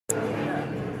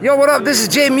Yo, what up? This is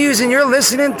Jay Muse, and you're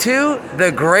listening to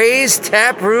the Gray's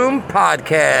Tap Room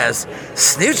Podcast.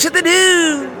 Snooch of the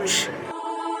Dooch.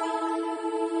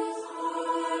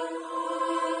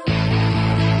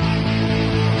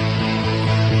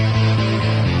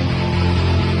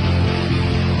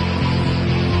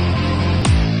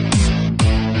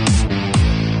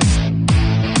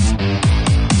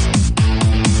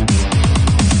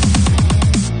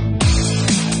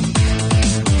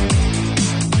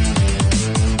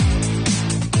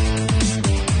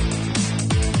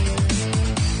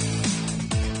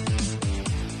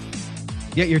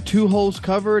 Get your two holes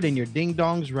covered and your ding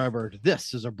dongs rubbered.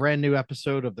 This is a brand new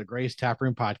episode of the Gray's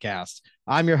Taproom Podcast.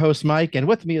 I'm your host, Mike, and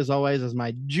with me, as always, is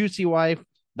my juicy wife,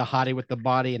 the hottie with the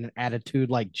body and an attitude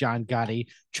like John Gotti,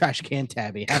 Trash Can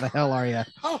Tabby. How the hell are you?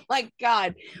 Oh my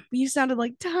God. You sounded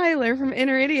like Tyler from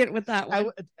Inner Idiot with that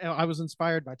one. I was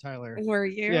inspired by Tyler. Were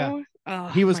you? Yeah. Oh,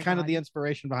 He was kind of the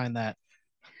inspiration behind that.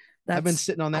 I've been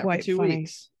sitting on that for 2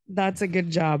 weeks. That's a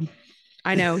good job.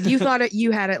 I know you thought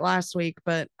you had it last week,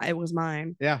 but it was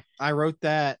mine. Yeah, I wrote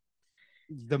that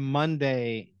the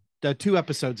 2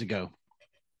 episodes ago,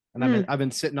 and I've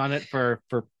been sitting on it for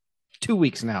 2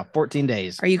 weeks now, 14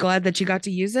 days. Are you glad that you got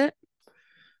to use it?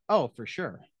 Oh, for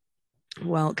sure.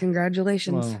 Well,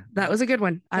 congratulations. Well, that was a good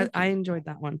one. I enjoyed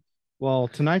that one. Well,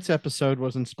 tonight's episode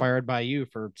was inspired by you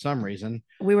for some reason.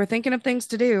 We were thinking of things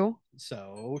to do.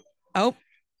 So,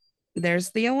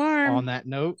 there's the alarm. On that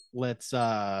note, let's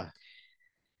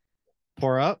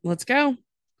pour up. Let's go.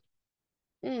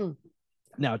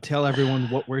 Now tell everyone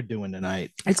what we're doing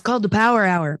tonight. It's called the Power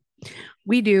Hour.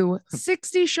 We do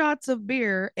 60 shots of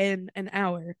beer in an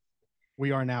hour.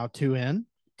 We are now 2 in.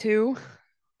 2.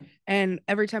 And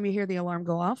every time you hear the alarm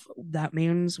go off, that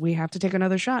means we have to take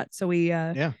another shot. So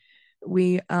I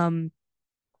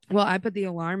put the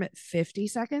alarm at 50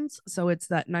 seconds. So it's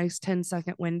that nice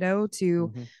 10-second window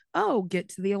to, get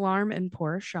to the alarm and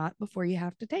pour a shot before you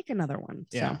have to take another one.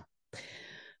 Yeah. So,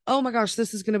 oh my gosh,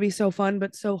 this is going to be so fun,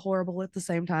 but so horrible at the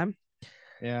same time.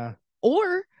 Yeah.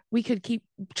 Or we could keep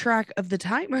track of the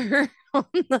timer.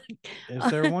 Is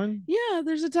there one? Yeah,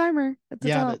 there's a timer at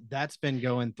the top. That's been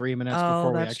going 3 minutes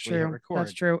before we actually hit record.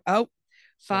 That's true.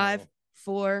 5,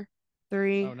 4,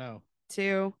 3,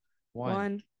 2,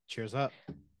 1. Cheers up.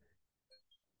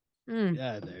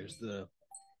 Yeah, there's the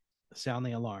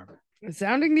sounding alarm.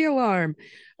 Sounding the alarm.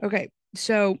 Okay,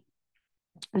 so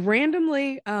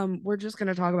randomly, we're just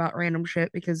gonna talk about random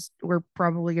shit because we're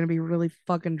probably gonna be really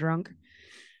fucking drunk.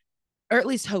 Or at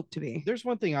least hope to be. There's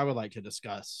one thing I would like to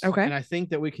discuss. Okay. And I think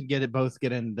that we could get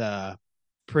into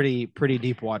pretty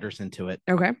deep waters into it.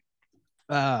 Okay.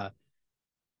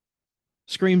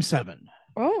 Scream 7.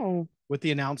 Oh. With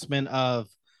the announcement of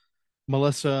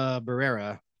Melissa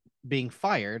Barrera being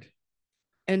fired.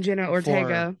 And Jenna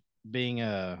Ortega being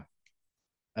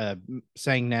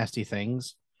saying nasty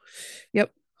things.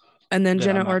 Yep. And then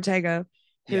Jenna Ortega,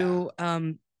 who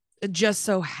just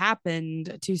so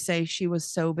happened to say she was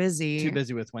so busy. Too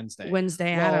busy with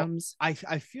Wednesday Addams. I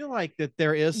feel like that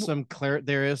there is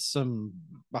some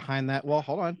behind that. Well,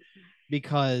 hold on.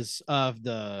 Because of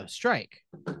the strike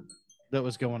that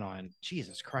was going on.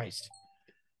 Jesus Christ.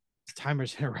 The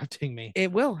timer's interrupting me.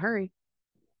 It will. Hurry.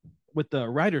 With the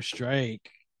writer strike.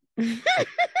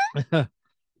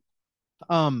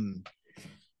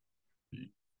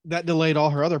 That delayed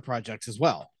all her other projects as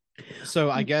well.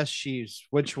 So I guess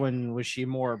which one was she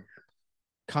more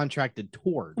contracted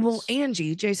towards? Well,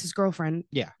 Angie, Jace's girlfriend,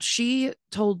 she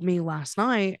told me last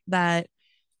night that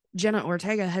Jenna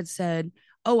Ortega had said,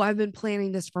 I've been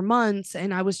planning this for months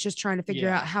and I was just trying to figure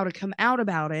out how to come out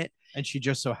about it. And she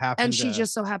just so happened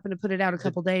to put it out a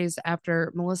couple days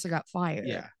after Melissa got fired.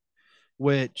 Yeah.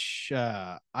 Which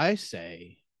I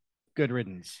say good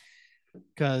riddance.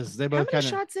 Because they both How many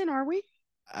shots in are we?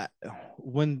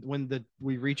 When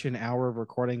we reach an hour of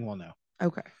recording, we'll know.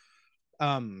 Okay.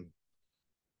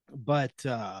 But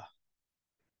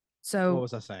so what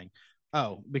was I saying?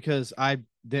 Oh, because I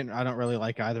don't really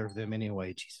like either of them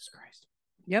anyway. Jesus Christ.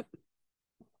 Yep.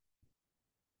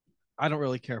 I don't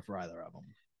really care for either of them.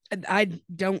 I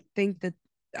don't think that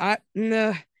I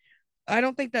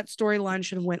don't think that storyline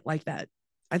should have went like that.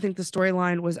 I think the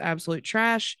storyline was absolute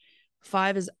trash.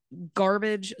 5 is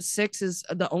garbage. 6 is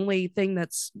the only thing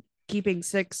that's keeping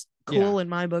 6 cool in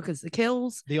my book is the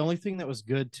kills. The only thing that was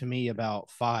good to me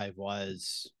about 5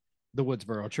 was the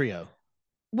Woodsboro trio.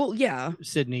 Well, yeah.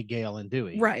 Sydney, Gale, and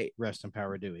Dewey. Right. Rest in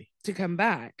power, Dewey. To come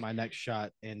back. My next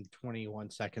shot in 21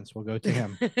 seconds will go to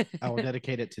him. I will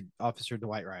dedicate it to Officer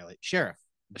Dwight Riley. Sheriff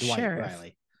Dwight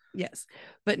Riley. Yes.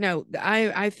 But no,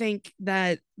 I think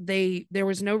that there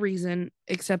was no reason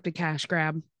except a cash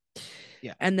grab.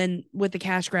 Yeah. And then with the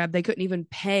cash grab, they couldn't even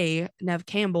pay Nev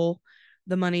Campbell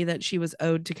the money that she was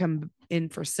owed to come in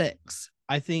for 6.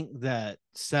 I think that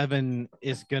 7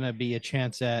 is going to be a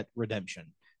chance at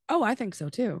redemption Oh, I think so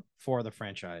too. for the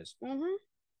franchise.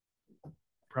 Mm-hmm.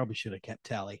 Probably should have kept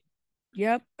tally.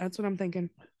 Yep, that's what I'm thinking.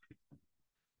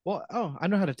 Well, I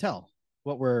know how to tell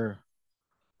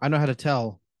I know how to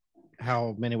tell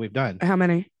how many we've done. How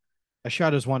many? A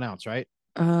shot is 1 ounce, right?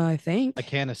 I think A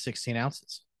can is 16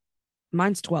 ounces.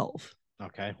 mine's 12.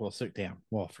 Okay. Well, damn.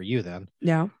 Well, for you then.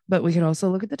 Yeah, but we can also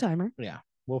look at the timer. Yeah.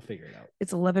 We'll figure it out.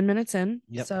 It's 11 minutes in.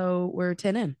 Yep. So we're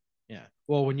 10 in. Yeah.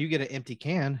 Well, when you get an empty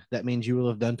can, that means you will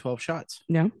have done 12 shots.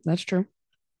 Yeah, that's true.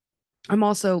 I'm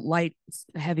also light,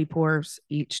 heavy pours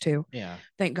each too. Yeah.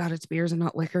 Thank God it's beers and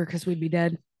not liquor because we'd be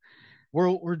dead.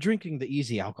 We're drinking the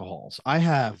easy alcohols. I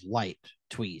have light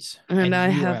tweez. And I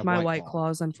you have my White White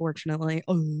Claws, unfortunately.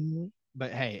 Oh,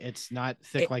 But hey, it's not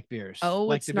thick like beers. oh,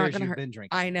 like it's the not beers gonna you've hurt. been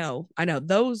drinking. I know.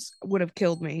 Those would have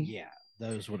killed me. Yeah,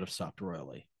 those would have sucked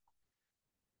royally.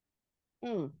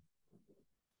 Mm.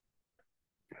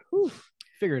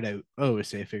 Figure it out. Oh, I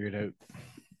say figure it out.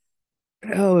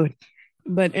 Oh,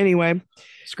 but anyway.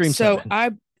 Scream so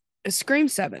 7. Scream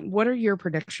 7. What are your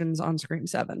predictions on Scream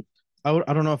 7?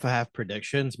 I don't know if I have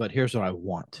predictions, but here's what I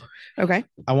want. Okay.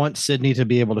 I want Sydney to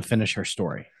be able to finish her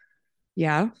story.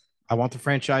 Yeah. I want the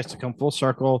franchise to come full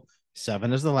circle.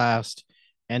 7 is the last.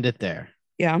 End it there.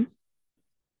 Yeah.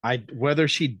 Whether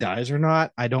she dies or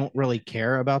not, I don't really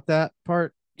care about that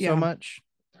part so much.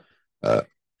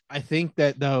 I think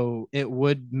that though it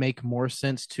would make more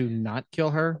sense to not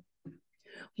kill her.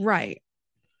 Right.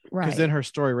 Because then her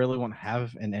story really won't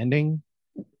have an ending.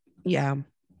 Yeah.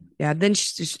 Yeah. Then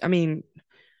final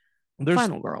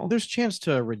girl. There's chance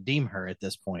to redeem her at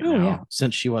this point now,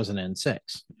 since she wasn't in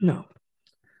 6. No.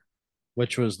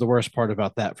 Which was the worst part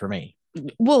about that for me.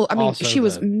 Well, I mean, Also she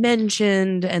was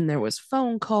mentioned and there was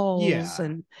phone calls. Yeah.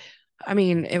 And I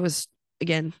mean, it was,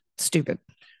 again, stupid.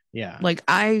 Yeah. Like,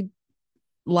 I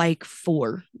like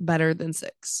 4 better than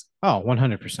 6. Oh,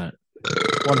 100%.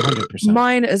 100%.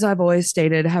 Mine, as I've always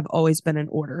stated, have always been in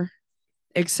order,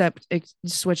 except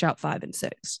switch out 5 and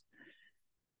 6.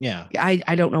 Yeah.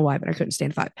 I don't know why, but I couldn't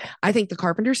stand 5. I think the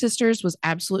Carpenter sisters was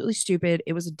absolutely stupid.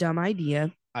 It was a dumb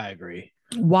idea. I agree.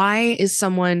 Why is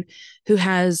someone who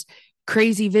has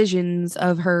crazy visions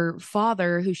of her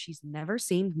father who she's never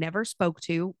seen, never spoke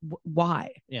to,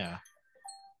 why? Yeah.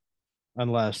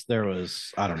 Unless there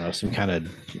was, I don't know, some kind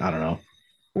of, I don't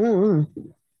know,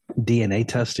 DNA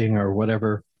testing or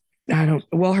whatever.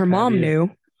 Well, her mom knew.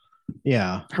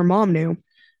 Yeah. Her mom knew.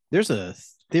 There's a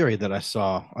theory that I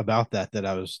saw about that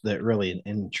really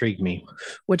intrigued me.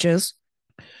 Which is?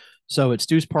 So at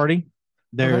Stu's party,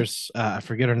 there's, I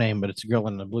forget her name, but it's a girl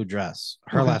in a blue dress.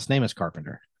 Her last name is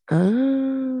Carpenter.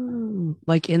 Oh,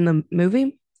 like in the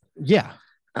movie? Yeah.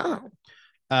 Oh.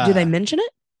 Do they mention it?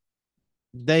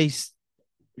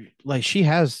 She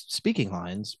has speaking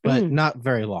lines, but not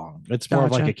very long. It's more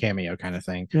of like a cameo kind of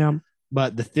thing. Yeah.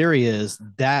 But the theory is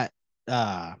that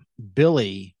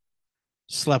Billy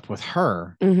slept with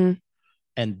her,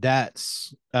 and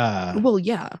that's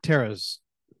Tara's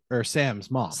or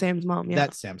Sam's mom. Sam's mom, yeah.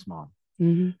 That's Sam's mom.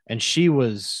 And she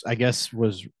was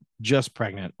just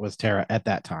pregnant with Tara at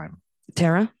that time.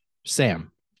 Tara?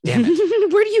 Sam. Damn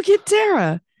it. Where do you get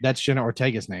Tara? That's Jenna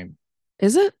Ortega's name.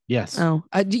 Is it? Yes. Oh,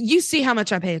 you see how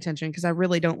much I pay attention because I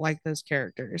really don't like those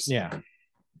characters. Yeah.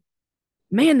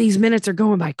 Man, these minutes are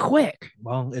going by quick.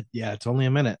 Well, it's only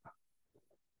a minute.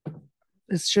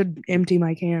 This should empty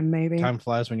my can, maybe. Time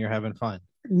flies when you're having fun.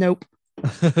 Nope.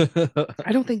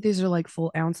 I don't think these are like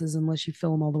full ounces unless you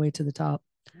fill them all the way to the top.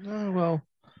 Oh, well.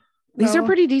 These are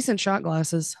pretty decent shot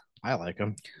glasses. I like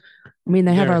them. I mean,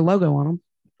 they have our logo on them.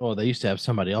 Oh, they used to have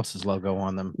somebody else's logo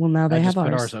on them. Well, now they have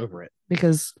put ours over it.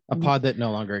 because a pod that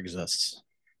no longer exists.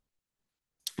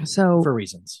 So for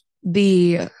reasons.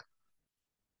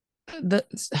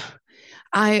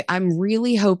 I'm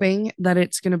really hoping that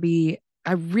it's going to be,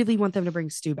 I really want them to bring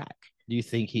Stu back. Do you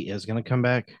think he is going to come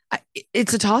back?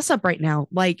 It's a toss up right now.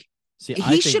 Like,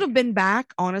 he should have been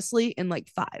back, honestly, in like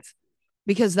 5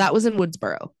 because that was in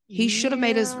Woodsboro. He should have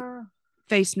made his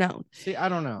face known. See, I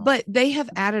don't know. But they have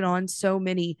added on so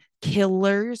many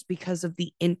killers because of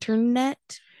the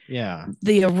internet. Yeah.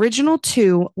 The original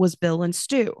 2 was Bill and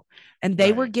Stu, and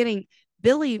they were getting,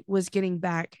 Billy was getting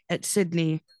back at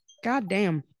Sydney.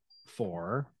 Goddamn.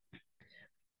 For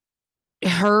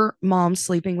her mom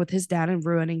sleeping with his dad and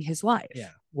ruining his life. Yeah.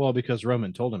 Well, because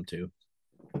Roman told him to.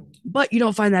 But you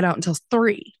don't find that out until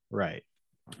 3. Right.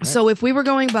 So if we were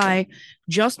going by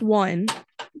just 1,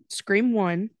 Scream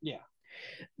 1. Yeah.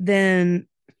 Then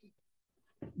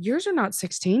Yours are not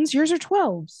 16s. Yours are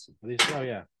 12s. Oh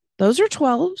yeah, Those are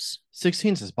 12s.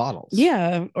 16s is bottles.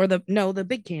 Yeah. Or the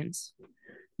big cans.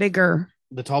 Bigger.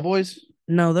 The tall boys.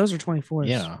 No, those are 24s.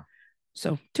 Yeah.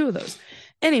 So 2 of those.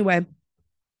 Anyway,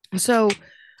 so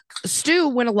Stu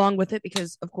went along with it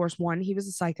because, of course, 1, he was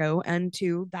a psycho, and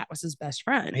 2, that was his best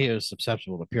friend. He was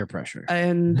susceptible to peer pressure.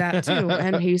 And that too.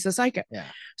 And he's a psycho. Yeah.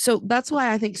 So that's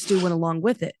why I think Stu went along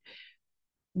with it.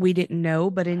 We didn't know,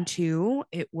 but in 2,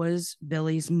 it was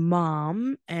Billy's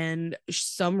mom and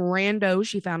some rando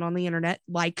she found on the internet,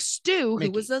 like Stu, Mickey.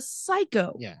 who was a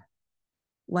psycho. Yeah.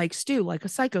 Like Stu, like a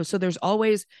psycho. So there's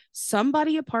always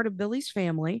somebody a part of Billy's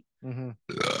family Mhm.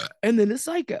 and then a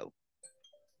psycho.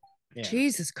 Yeah.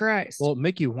 Jesus Christ. Well,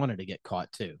 Mickey wanted to get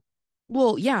caught too.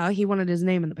 Well, yeah, he wanted his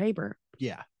name in the paper.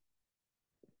 Yeah.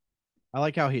 I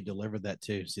like how he delivered that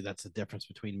too. See, that's the difference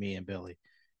between me and Billy.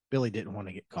 Billy didn't want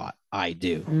to get caught. I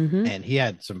do. Mhm. And he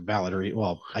had some valid,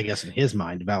 well, I guess in his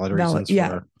mind, valid Valid, reasons yeah.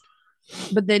 for.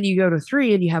 But then you go to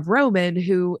 3 and you have Roman,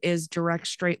 who is direct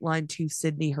straight line to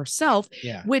Sydney herself,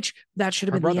 Yeah. which that should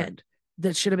have Her been brother. the end.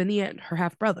 That should have been the end. Her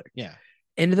half brother. Yeah.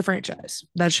 End of the franchise.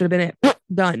 That should have been it.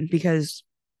 Done, because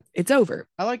it's over.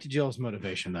 I liked Jill's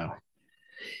motivation though.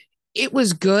 It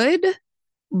was good,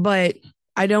 but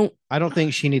I don't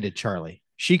think she needed Charlie.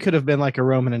 She could have been like a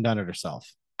Roman and done it herself.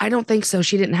 I don't think so.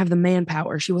 She didn't have the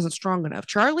manpower. She wasn't strong enough.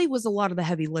 Charlie was a lot of the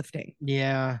heavy lifting.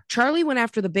 Yeah. Charlie went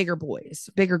after the bigger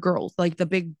boys, bigger girls, like the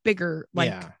bigger,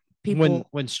 like yeah. people.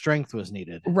 When strength was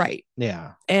needed. Right.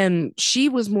 Yeah. And she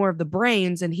was more of the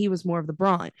brains and he was more of the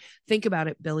brawn. Think about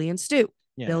it, Billy and Stu.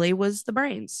 Yeah. Billy was the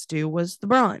brains, Stu was the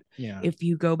brawn. Yeah. If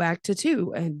you go back to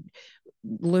 2 and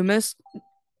Loomis,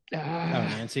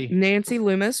 Nancy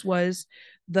Loomis was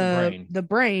the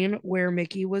brain where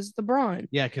Mickey was the brawn.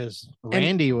 Yeah, because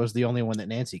Randy was the only one that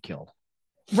Nancy killed.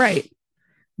 Right.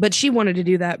 But she wanted to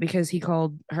do that because he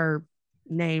called her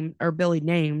name or Billy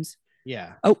names.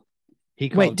 Yeah. Oh,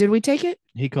 Wait, did we take it?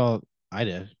 He called. I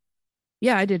did.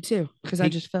 Yeah, I did too because I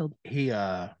just failed.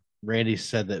 Randy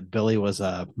said that Billy was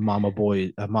a mama's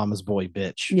boy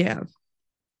bitch. Yeah.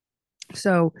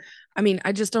 So, I mean,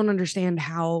 I just don't understand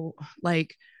how,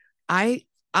 like, I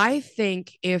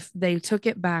think if they took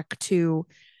it back to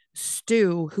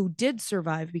Stu, who did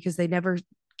survive because they never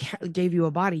gave you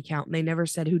a body count and they never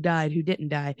said who died, who didn't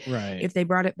die. Right. If they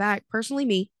brought it back, personally,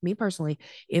 me personally,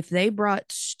 if they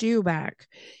brought Stu back,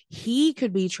 he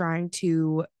could be trying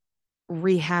to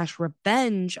rehash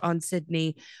revenge on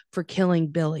Sydney for killing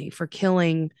Billy, for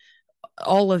killing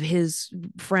all of his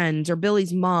friends or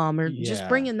Billy's mom, or just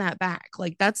bringing that back.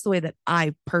 Like, that's the way that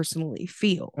I personally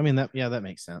feel. I mean, that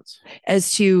makes sense.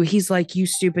 As to, he's like, you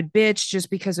stupid bitch, just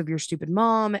because of your stupid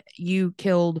mom, you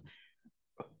killed.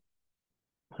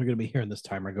 We're gonna be hearing this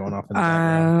timer going off in the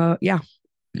background. Yeah.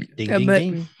 Ding ding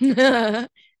ding.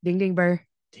 Ding ding burr.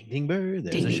 Ding ding burr.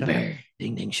 There's Ding a ding shot. burr.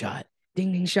 Ding ding shot.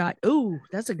 Ding ding shot. Ooh,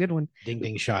 that's a good one. Ding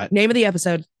ding shot. Name of the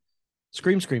episode.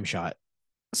 Scream shot.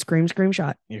 Scream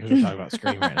shot. Yeah, because we're talking about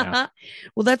Scream right now.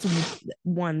 Well, that's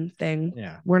one thing.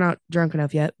 Yeah. We're not drunk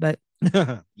enough yet, but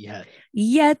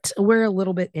yet we're a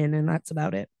little bit in, and that's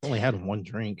about it. Only had one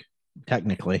drink,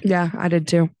 technically. Yeah, I did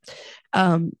too.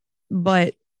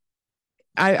 But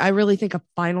I really think a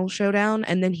final showdown,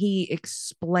 and then he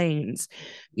explains,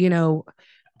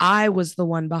 I was the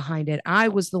one behind it. I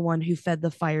was the one who fed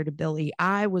the fire to Billy.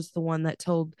 I was the one that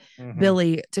told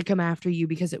Billy to come after you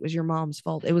because it was your mom's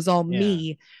fault. It was all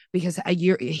me because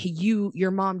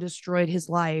your mom destroyed his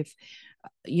life,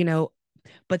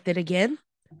 But then again,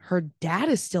 her dad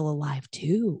is still alive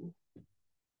too.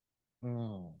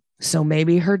 Oh. So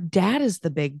maybe her dad is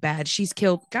the big bad. She's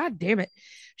killed. God damn it.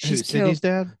 She's killed Sydney's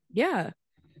dad? Yeah.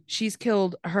 She's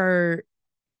killed her.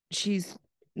 She's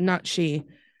not she.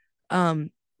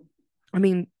 I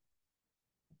mean,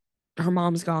 her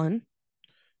mom's gone.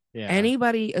 Yeah.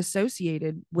 Anybody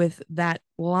associated with that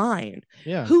line?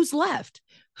 Yeah. Who's left?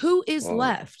 Who is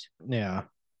left? Yeah.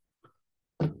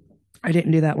 I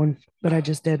didn't do that one, but I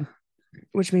just did,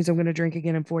 which means I'm going to drink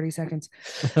again in 40 seconds.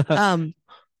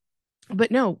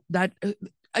 But no, that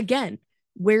again,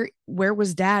 where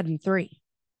was Dad in 3?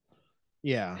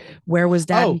 Yeah. Where was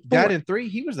Dad? Oh, Dad in 3,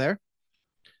 he was there.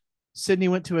 Sydney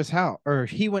went to his house, or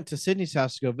he went to Sydney's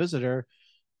house to go visit her.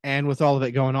 And with all of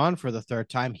it going on for the 3rd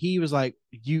time, he was like,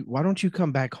 why don't you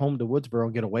come back home to Woodsboro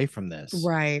and get away from this?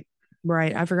 Right.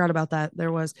 I forgot about that.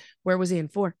 Where was he in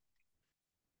 4?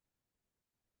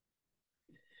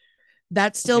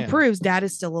 That still proves Dad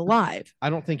is still alive. I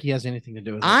don't think he has anything to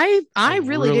do with it. I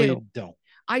really don't.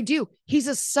 I do. He's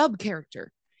a sub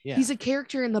character. Yeah. He's a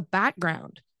character in the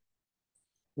background.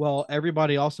 Well,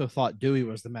 everybody also thought Dewey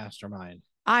was the mastermind.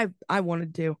 I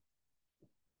wanted to.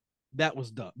 That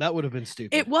was dumb. That would have been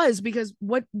stupid. It was because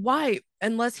why?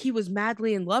 Unless he was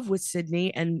madly in love with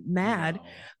Sydney and mad. No.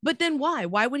 But then why?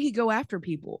 Why would he go after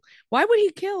people? Why would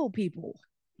he kill people?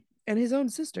 And his own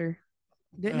sister.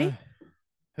 Didn't he?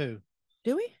 Who?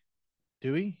 Do we?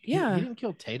 Do we? Yeah. He didn't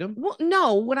kill Tatum? Well,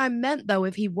 no. What I meant, though,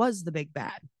 if he was the big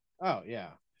bad. Oh, yeah.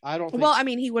 I don't think... Well, I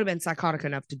mean, he would have been psychotic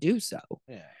enough to do so.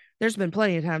 Yeah. There's been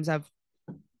plenty of times I've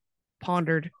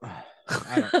pondered.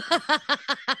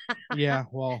 Yeah,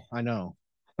 well, I know.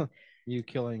 You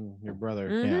killing your brother.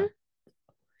 Mhm. Yeah.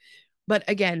 But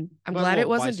again, I'm glad it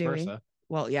wasn't Dewey. versa.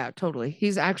 Well, yeah, totally.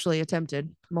 He's actually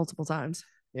attempted multiple times.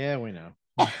 Yeah, we know.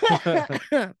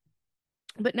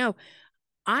 But no,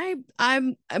 I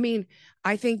mean,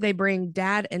 I think they bring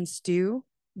Dad and Stu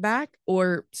back,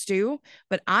 or Stu,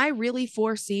 but I really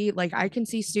foresee, like, I can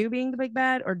see Stu being the big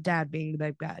bad or Dad being the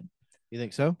big bad You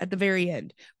think so? at the very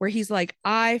end, where he's like,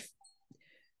 I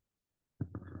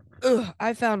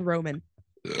found Roman.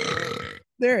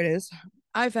 There it is.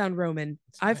 I found Roman.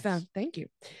 Thank you.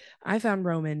 I found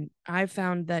Roman. I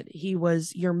found that he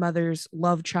was your mother's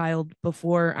love child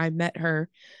before I met her,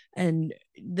 and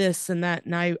this and that.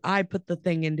 And I put the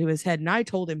thing into his head, and I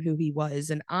told him who he was,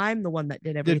 and I'm the one that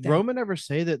did everything. Did Roman ever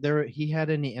say that he had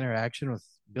any interaction with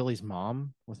Billy's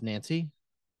mom, with Nancy?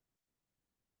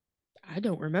 I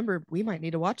don't remember. We might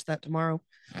need to watch that tomorrow.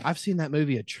 I've seen that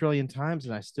movie a trillion times,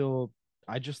 and I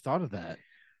just thought of that.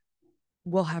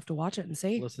 We'll have to watch it and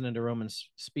see. Listening to Roman's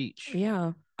speech.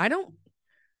 Yeah. I don't,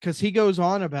 because he goes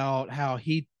on about how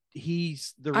he's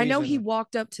the reason. I know he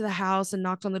walked up to the house and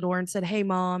knocked on the door and said, "Hey,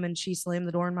 Mom," and she slammed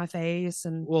the door in my face.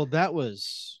 And well, that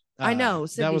was I know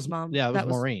Sydney's mom. Yeah, that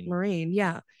was Maureen. Maureen,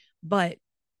 yeah. But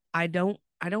I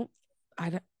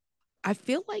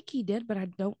feel like he did, but I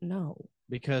don't know.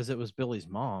 Because it was Billy's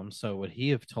mom. So would he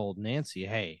have told Nancy,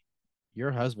 "Hey, your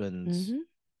husband's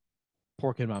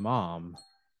porking my mom"?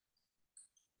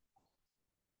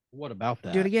 What about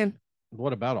that? Do it again.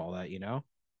 What about all that, you know?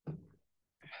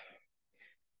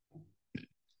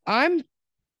 I'm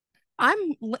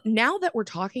now that we're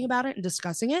talking about it and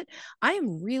discussing it, I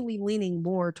am really leaning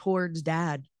more towards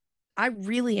Dad. I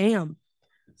really am.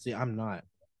 See, I'm not.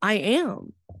 I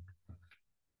am.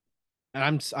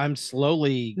 And I'm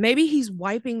slowly, maybe he's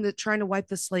trying to wipe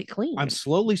the slate clean. I'm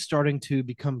slowly starting to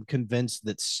become convinced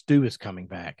that Stu is coming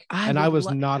back. I was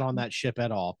not on that ship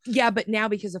at all. Yeah, but now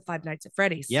because of Five Nights at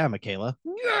Freddy's. Yeah, Michaela.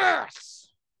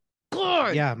 Yes.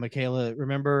 Good. Yeah, Michaela.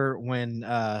 Remember when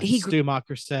Stu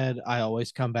Macher said, "I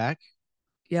always come back"?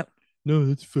 Yep. No,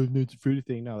 that's Five Nights at Freddy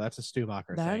thing. No, that's a Stu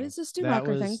Macher thing. That is a Stu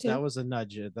Macher thing too. That was a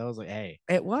nudge. That was like, hey.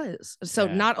 It was. So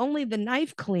not only the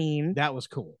knife clean. That was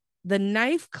cool. The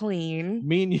knife clean.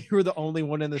 Me and you were the only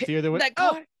one in the theater that went,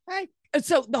 hey.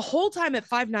 So the whole time at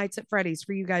Five Nights at Freddy's,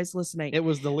 for you guys listening, it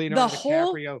was the Leonardo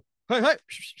DiCaprio.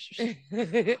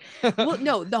 Hey. Well,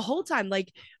 no, the whole time,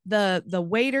 like the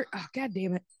waiter. Oh, God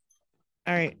damn it!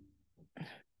 All right.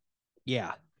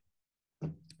 Yeah.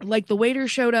 Like the waiter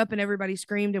showed up and everybody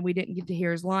screamed and we didn't get to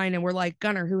hear his line, and we're like,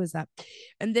 Gunner, who is that?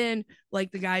 And then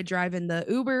like the guy driving the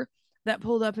Uber that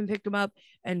pulled up and picked him up,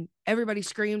 and everybody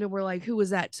screamed and we're like, who was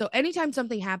that? So anytime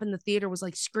something happened, the theater was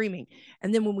like screaming.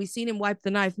 And then when we seen him wipe the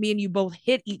knife, me and you both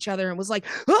hit each other and was like,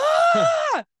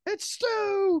 ah, it's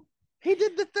Stu. He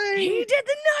did the thing. He did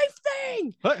the knife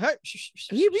thing.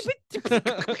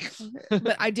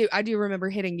 But I do remember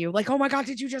hitting you like, oh my God,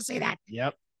 did you just say that?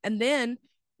 Yep. And then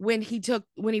when he put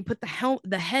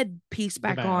the head piece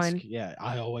back on. Yeah,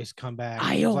 I always come back.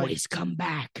 I always come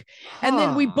back. And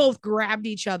then we both grabbed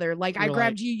each other. Like I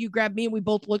grabbed you, you grabbed me, and we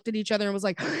both looked at each other and was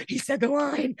like, he said the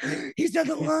line. He said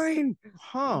the line.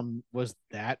 Was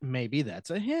that, maybe that's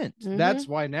a hint. That's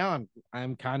why now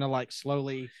I'm kind of like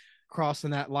slowly crossing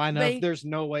that line of there's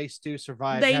no way Stu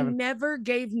survived. They never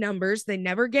gave numbers. They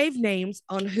never gave names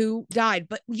on who died,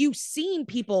 but you've seen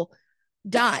people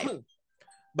die.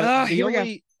 But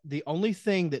the only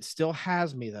thing that still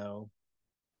has me though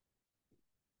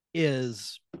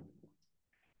is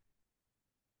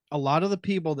a lot of the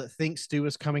people that think Stu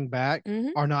is coming back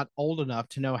are not old enough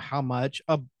to know how much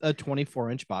a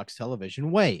 24-inch box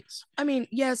television weighs. I mean,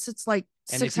 yes, it's like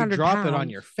 600 pounds. And if you drop it on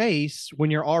your face when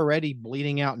you're already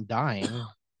bleeding out and dying.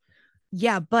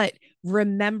 Yeah, but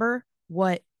remember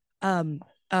what Randy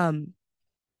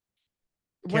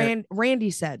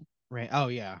said. Oh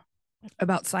yeah.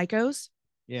 About psychos.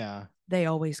 Yeah. They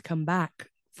always come back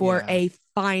for a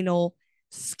final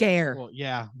scare. Well,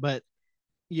 yeah, but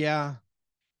yeah.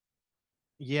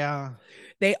 Yeah.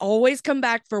 They always come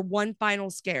back for one final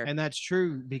scare. And that's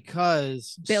true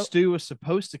because Bill- Stu was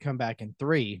supposed to come back in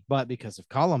 3, but because of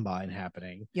Columbine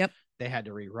happening, Yep. they had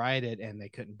to rewrite it and they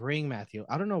couldn't bring Matthew.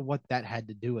 I don't know what that had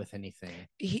to do with anything.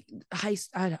 I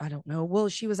don't know. Well,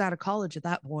 she was out of college at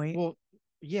that point. Well,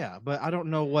 yeah, but I don't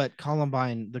know what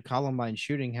the Columbine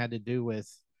shooting had to do with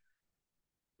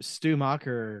Stu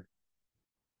Macher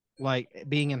like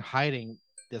being in hiding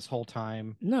this whole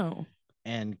time No.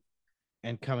 and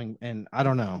coming, and I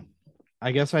don't know.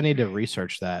 I guess I need to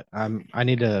research that. I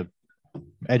need to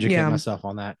educate myself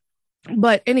on that.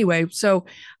 But anyway, so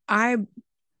I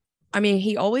mean,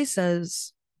 he always said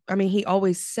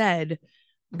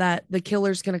that the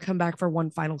killer's going to come back for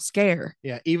one final scare.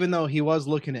 Yeah, even though he was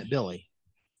looking at Billy.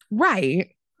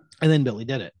 Right. And then Billy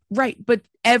did it. Right. But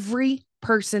every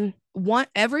person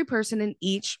in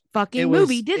each fucking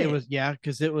movie did it. It was, yeah,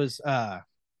 because it was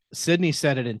Sydney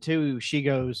said it in 2. She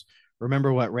goes,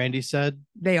 remember what Randy said?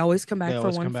 They always come back They for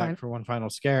always one come back for one final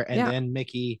scare. And then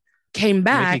Mickey came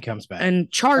back. Mickey comes back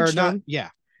and charged them. Yeah,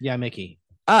 Mickey.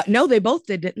 No, they both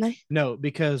did, didn't they? No,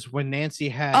 because when Nancy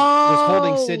was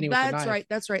holding Sydney with the knife,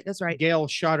 that's right. Gail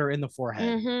shot her in the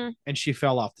forehead Mhm. and she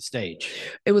fell off the stage.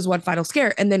 It was one final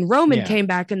scare. And then Roman came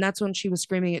back, and that's when she was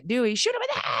screaming at Dewey, shoot him in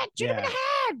the head, shoot him in the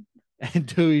head. And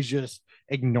Dewey's just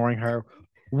ignoring her.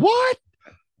 What?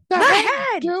 The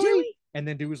head, Dewey. And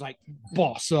then Dewey's like,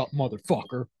 boss up,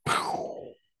 motherfucker.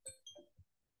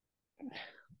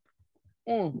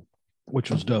 Which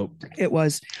was dope. It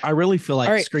was. I really feel like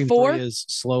right, Scream 4? 3 is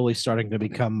slowly starting to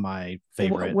become my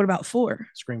favorite. What about 4?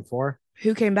 Scream 4?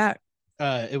 Who came back?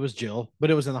 It was Jill,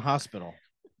 but it was in the hospital.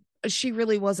 She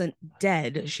really wasn't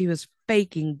dead. She was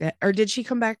faking that. Or did she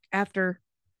come back after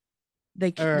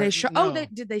they shot? No. Oh,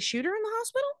 did they shoot her in the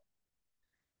hospital?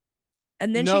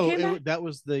 And then No, she came back? that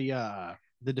was the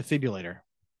defibrillator.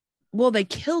 Well, they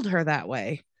killed her that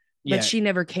way, but she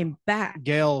never came back.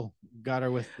 Gail got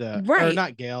her with the right. Or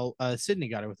not Gail. Sydney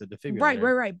got her with the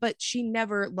defibrillator. Right. But she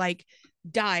never like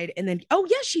died, and then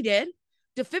yes, she did.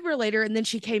 Defibrillator, and then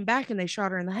she came back and they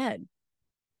shot her in the head.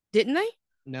 Didn't they?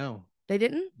 No. They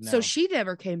didn't? No. So she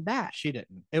never came back. She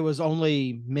didn't. It was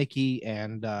only Mickey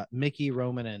and Mickey,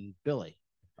 Roman, and Billy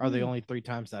are the only 3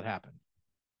 times that happened.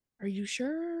 Are you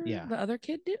sure? Yeah. The other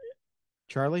kid didn't?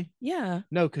 Charlie? Yeah.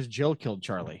 No, because Jill killed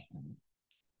Charlie.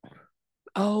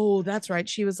 Oh, that's right.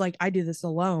 She was like, I do this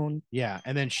alone. Yeah,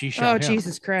 and then she shot him.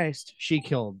 Jesus Christ. She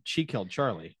killed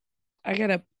Charlie. I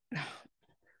gotta.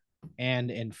 And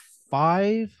in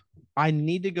 5, I do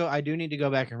need to go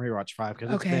back and rewatch 5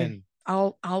 because it's been.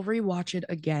 I'll rewatch it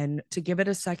again to give it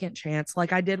a second chance,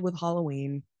 like I did with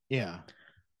Halloween. Yeah.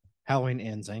 Halloween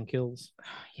ends and kills.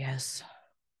 Yes.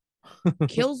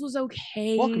 Kills was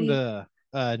okay. Welcome to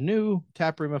a new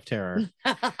Tap Room of Terror.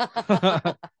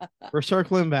 We're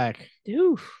circling back.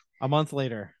 Oof. A month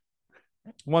later.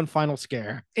 One final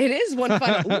scare. It is one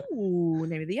final. Ooh,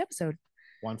 name of the episode.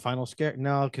 One final scare.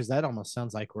 No, because that almost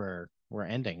sounds like we're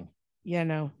ending. Yeah,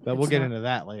 no. But we'll get into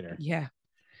that later. Yeah.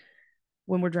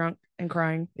 When we're drunk and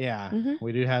crying. Yeah. Mm-hmm.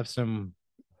 We do have some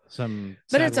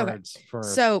but it's okay. words for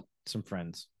some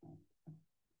friends.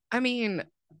 I mean,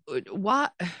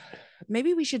 what?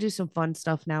 Maybe we should do some fun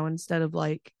stuff now instead of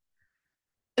like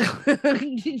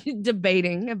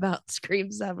debating about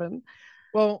Scream 7.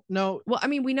 Well, no. Well, I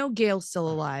mean, we know Gail's still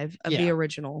alive of the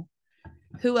original.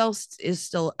 Who else is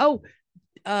still? Oh,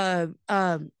 God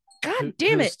damn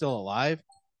it! Who's still alive?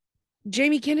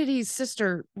 Jamie Kennedy's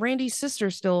sister, Randy's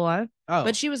sister, still alive. Oh,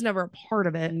 but she was never a part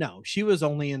of it. No, she was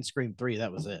only in Scream 3.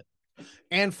 That was it.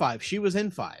 And 5. She was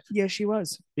in 5. Yeah, she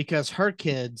was. Because her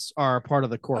kids are part of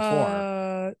the core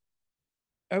 4.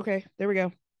 Okay, there we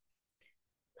go.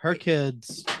 Her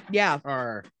kids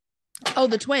are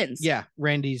the twins. Yeah,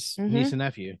 Randy's niece and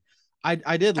nephew.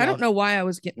 I did I don't know why I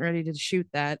was getting ready to shoot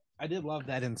that. I did love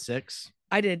that in 6.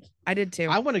 I did too.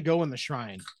 I want to go in the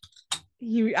shrine.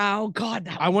 Oh God,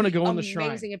 I want to go in the shrine.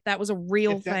 Amazing if that was a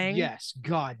real thing. Yes,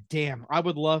 God damn. I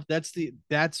would love that's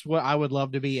what I would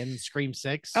love to be in Scream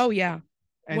 6. Oh yeah.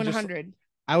 And 100.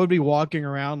 I would be walking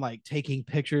around like taking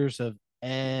pictures of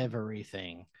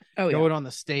everything. Oh yeah. Going on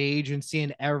the stage and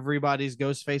seeing everybody's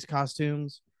Ghostface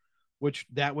costumes, which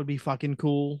that would be fucking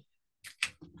cool.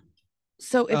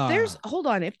 So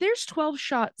if there's 12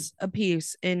 shots a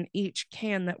piece in each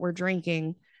can that we're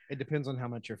drinking, it depends on how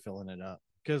much you're filling it up.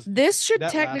 Because this should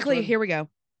technically, here we go.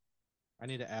 I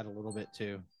need to add a little bit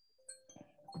too.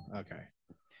 Okay.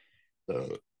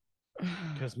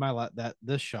 Because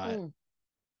this shot.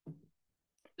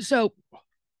 So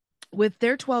with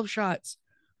their 12 shots,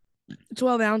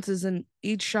 12 ounces, and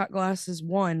each shot glass is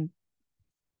 1.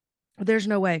 There's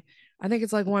no way. I think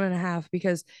it's like 1.5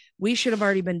 because we should have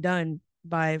already been done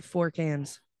by 4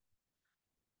 cans.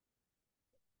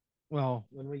 Well,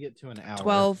 when we get to an hour,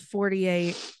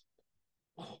 12:48.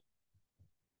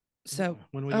 So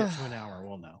when we get to an hour,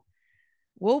 we'll know.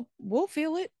 We'll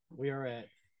feel it. We are at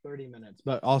 30 minutes,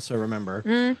 but also remember,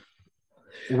 Mm,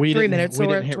 we 3 didn't, minutes. we So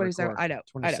we're didn't at hit 27. record. I know.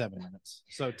 27 minutes.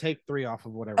 So take 3 off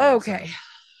of whatever. I said. Okay.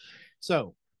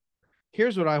 So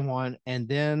here's what I want, and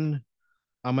then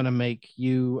I'm gonna make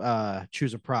you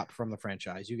choose a prop from the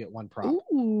franchise. You get one prop.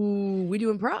 Ooh, we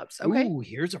doing props. Okay. Ooh,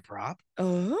 here's a prop.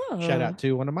 Oh. Shout out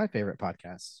to one of my favorite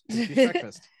podcasts, Juicy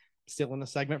Breakfast. Stealing a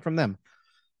segment from them.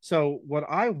 So what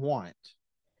I want,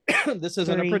 this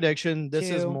isn't 3, a prediction. This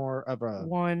is 2, more of a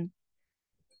 1.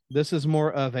 This is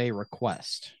more of a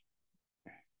request.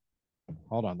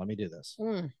 Hold on, let me do this.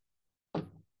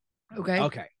 Okay.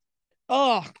 Okay.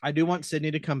 Oh, I do want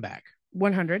Sydney to come back.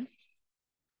 100.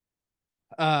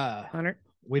 100.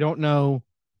 We don't know.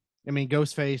 I mean,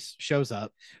 Ghostface shows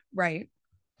up. Right.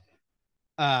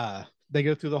 They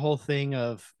go through the whole thing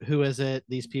of who is it?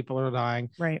 These people are dying.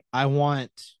 Right. I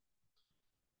want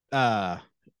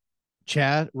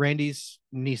Chad, Randy's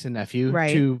niece and nephew,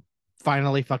 Right. to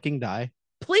finally fucking die.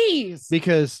 Please.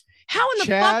 Because how in the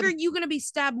Chad- fuck are you going to be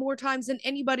stabbed more times than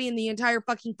anybody in the entire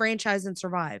fucking franchise and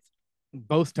survive?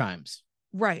 both times.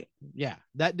 Right. Yeah.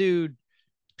 That dude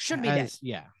Should be dead.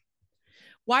 Yeah.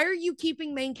 Why are you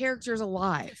keeping main characters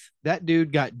alive? That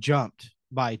dude got jumped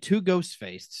by 2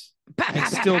 Ghostface Pow, And pow,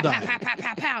 pow, still pow, died. pow, pow,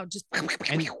 pow, pow. Just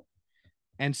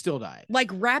and still died.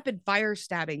 like rapid fire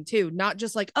stabbing too, not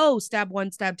just like, oh, stab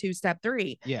 1, stab 2, stab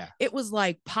 3. Yeah. It was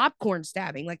like popcorn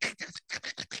stabbing, like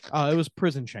Oh, it was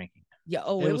prison shanking. yeah.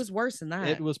 Oh, it was worse than that.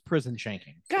 It was prison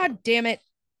shanking. God damn it.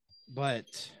 But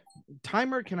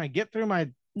timer, can I get through my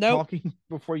Nope. talking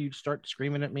before you start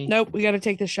screaming at me? Nope. We got to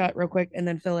take this shot real quick and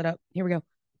then fill it up. Here we go.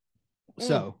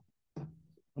 So,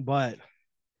 but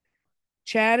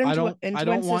Chad and, I don't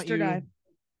twin want sister you. died.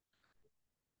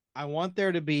 I want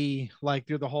there to be like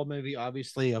through the whole movie.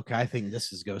 Obviously, okay, I think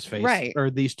this is Ghostface, Right. Or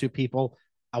these 2 people.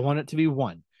 I want it to be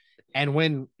one. And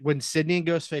when Sydney and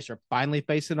Ghostface are finally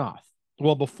facing off,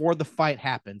 well, before the fight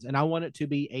happens, and I want it to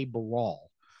be a brawl.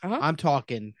 Uh-huh. I'm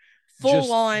talking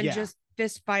Full on, just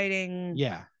fist fighting.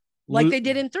 Yeah. Like they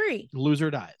did in 3.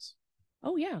 Loser dies.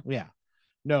 Oh yeah. Yeah.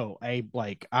 No, I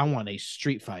want a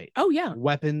street fight. Oh yeah.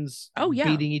 Weapons. Oh, yeah.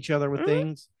 Beating each other with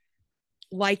things.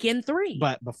 Like in 3.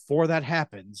 But before that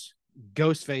happens,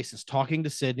 Ghostface is talking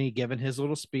to Sydney, giving his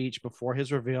little speech before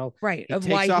his reveal. Right. He Of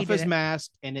takes why off he did his it.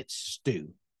 mask, and it's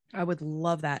Stu. I would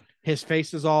love that. His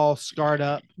face is all scarred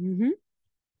up, Mm-hmm.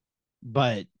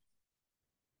 but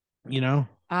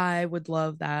I would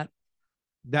love that.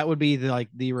 that would be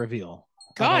the reveal.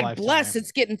 of a God bless. lifetime.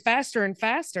 It's getting faster and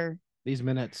faster. These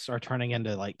minutes are turning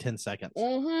into like 10 seconds.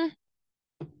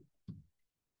 Mm-hmm.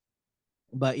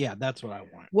 But yeah, that's what I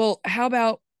want. Well, how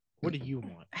about? What do you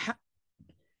want?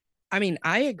 I mean,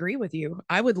 I agree with you.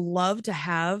 I would love to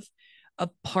have a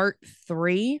part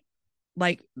 3,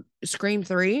 like Scream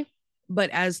 3, but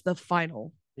as the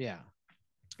final. Yeah.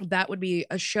 That would be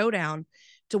a showdown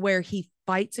to where he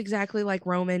fights exactly like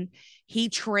Roman. He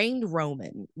trained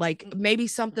Roman, like maybe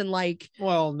something like.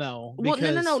 Well, no. Well,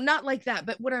 no, not like that.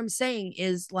 But what I'm saying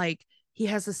is like he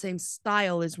has the same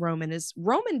style as Roman. As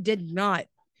Roman did not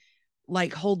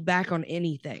like hold back on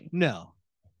anything. No.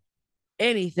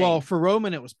 Anything. Well, for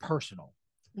Roman, it was personal.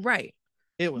 Right.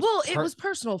 It was. Well, it was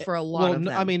personal for a lot of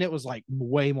them. I mean, it was like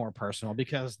way more personal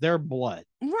because their blood.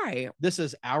 Right. This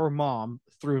is our mom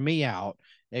threw me out,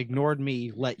 ignored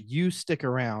me, let you stick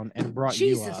around, and brought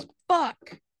Jesus you up.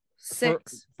 fuck.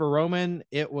 6. For Roman,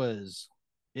 it was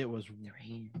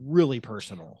really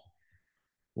personal.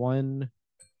 1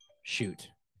 shoot.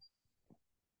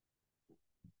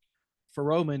 For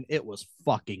Roman, it was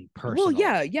fucking personal. Well,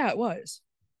 yeah, it was.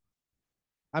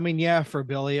 I mean, yeah, for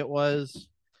Billy, it was.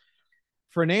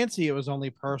 For Nancy, it was only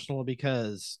personal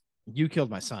because you killed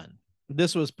my son.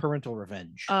 This was parental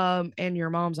revenge. And your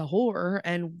mom's a whore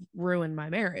and ruined my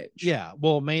marriage. Yeah,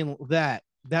 well, mainly that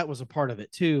was a part of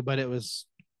it too, but it was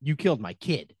you killed my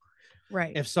kid.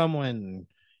 Right.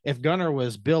 If Gunnar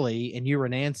was Billy and you were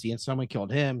Nancy and someone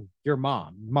killed him, your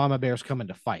Mama Bear's coming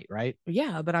to fight, right?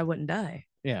 Yeah, but I wouldn't die.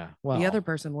 Yeah, well, The other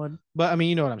person would. but I mean,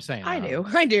 you know what I'm saying. I though.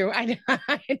 do. I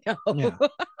know. Yeah.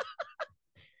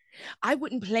 I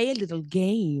wouldn't play a little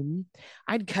game.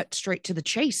 I'd cut straight to the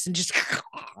chase and just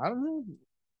I don't know.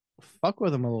 Fuck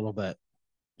with them a little bit.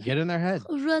 Get in their head.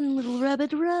 run, little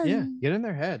rabbit, run. Yeah, get in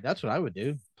their head. That's what I would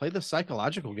do. Play the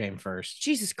psychological game first.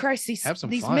 Jesus Christ, Have some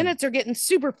these fun. minutes are getting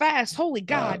super fast. Holy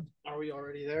God. Are we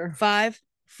already there? 5,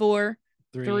 4,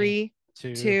 3,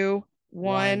 2,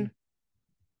 1.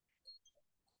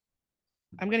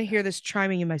 I'm gonna hear this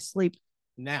chiming in my sleep.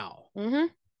 Now,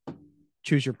 Mm-hmm.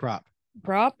 choose your prop.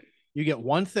 Prop. You get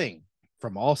one thing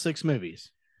from all 6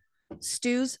 movies.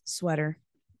 Stu's sweater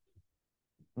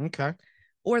Okay.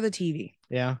 or the TV.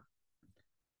 Yeah.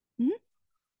 Mhm.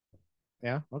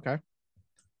 Yeah. Okay.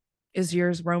 Is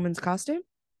yours Roman's costume?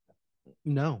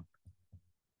 No,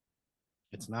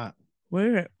 it's not. What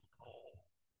is it?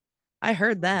 I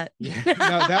heard that. Yeah. No,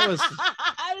 that was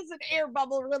that was an air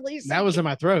bubble release. that was in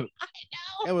my throat. I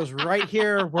It know. was right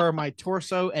here where my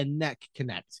torso and neck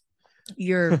connect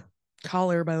Your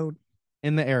collarbone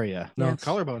in the area. No, Yeah.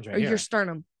 collarbone's right or here. your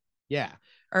sternum. Yeah.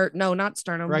 Or no, not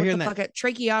sternum. Right What here the in fuck?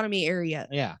 Tracheotomy area.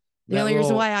 Yeah. The That only reason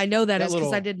little why I know that that is because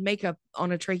I little- did makeup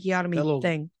on a tracheotomy that little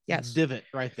thing. Yes. divot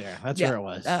right there. That's Yeah. where it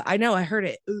was. I know. I heard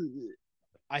it. Ooh.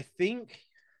 I think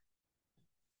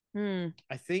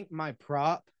my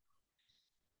prop.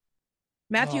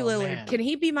 Matthew Oh, Lillard. man. Can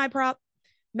he be my prop?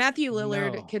 Matthew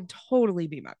Lillard No. could totally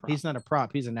be my prop. He's not a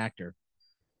prop. He's an actor.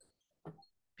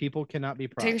 People cannot be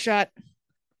props. Take a shot.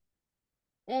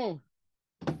 Well,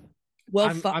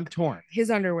 fuck. I'm torn. His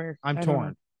underwear. I'm I don't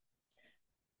torn.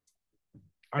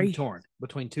 I'm you- torn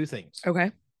between 2 things. know.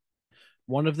 Okay.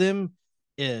 One of them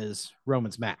is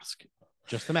Roman's mask,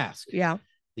 just the mask. Yeah.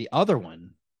 The other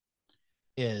one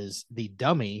is the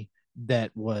dummy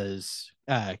that was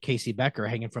Casey Becker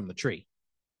hanging from the tree.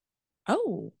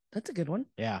 Oh, that's a good one.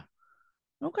 Yeah,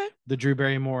 Okay. the Drew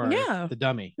Barrymore. Yeah. The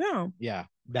dummy. Yeah. Yeah,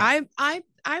 that.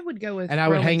 I would go with and I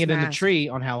would hang Roman's it in the mask. tree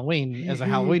on Halloween as a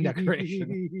Halloween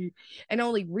decoration. And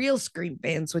only real Scream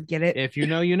fans would get it. If you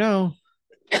know, you know.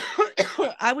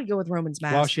 I would go with Roman's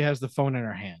mask. While she has the phone in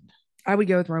her hand, I would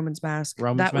go with Roman's mask.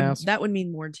 Roman's mask? That would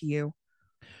mean more to you.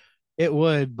 it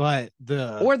would. But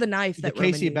Or the knife the that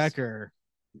Roman Casey used. Becker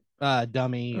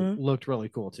dummy Mhm. looked really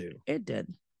cool too. It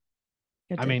did.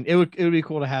 I mean, it would be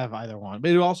cool to have either one, but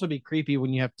it would also be creepy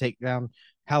when you have to take down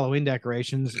Halloween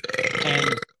decorations, and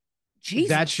Jesus.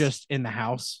 that's just in the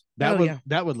house. That Oh, would yeah.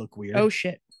 that would look weird. Oh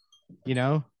shit. You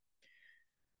know,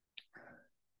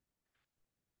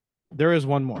 there is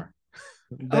one more.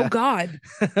 Oh god.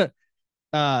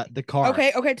 The car.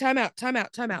 Okay. Time out.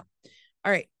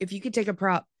 All right. If you could take a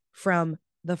prop from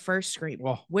the first Scream,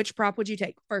 Well, which prop would you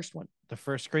take? First one. the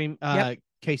first Scream. Yep.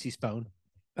 Casey Spone.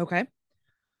 Okay.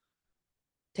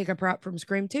 Take a prop from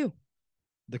Scream 2.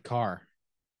 The car.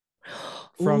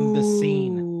 From the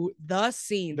scene. Ooh, the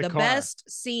scene. The The, car. best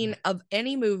scene of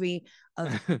any movie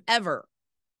of ever.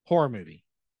 Horror movie,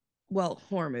 Well,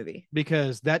 horror movie.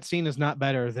 because that scene is not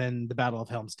better than the Battle of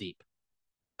Helm's Deep.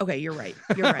 Okay, you're right.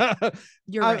 You're right.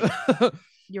 You're right.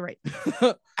 You're right.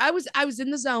 I was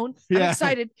in the zone. I'm Yeah.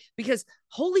 excited because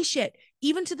holy shit,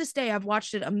 even to this day, I've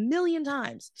watched it a million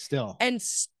times. Still. And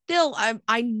still,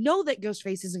 I know that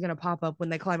Ghostface isn't gonna pop up when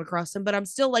they climb across him, but I'm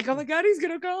still like, oh my god, he's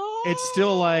gonna go. It's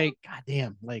still like, God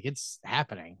damn, like it's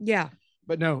happening. Yeah.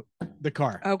 But no, the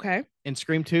car. Okay. In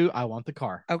Scream 2, I want the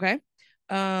car. Okay.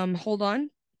 Hold on.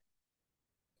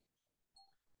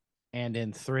 And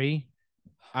in 3,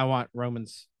 I want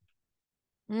Roman's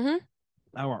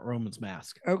Mm-hmm.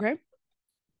 mask. Okay.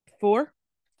 4.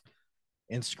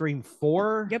 In Scream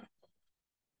 4, Yep.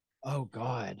 Oh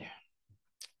God.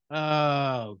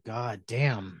 Oh God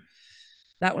damn.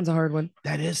 That one's a hard one.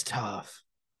 That is tough.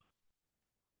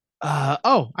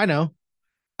 Oh, I know.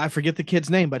 I forget the kid's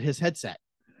name, but his headset.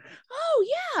 Oh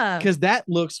yeah. Because that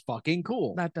looks fucking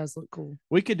cool. That does look cool.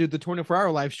 We could do the 24-hour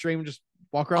live stream and just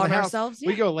walk around On the house. ourselves.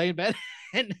 We Yeah. go lay in bed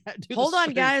and do the Hold on,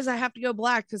 stream. guys. I have to go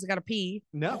black because I gotta pee.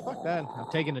 No, fuck that.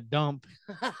 I'm taking a dump.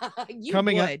 You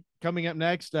Coming up- would. Coming up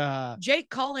next, Jake,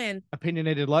 call in.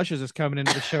 Opinionated Lushes is coming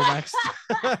into the show next.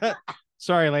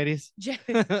 Sorry, ladies. Jake,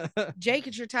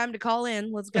 it's your time to call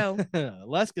in. Let's go.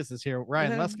 Luskus is here.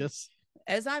 Ryan Uh-huh. Luskus.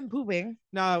 As I'm pooping.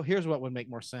 No, here's what would make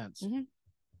more sense. Mhm.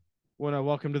 Want to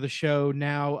welcome to the show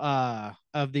now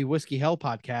of the Whiskey Hell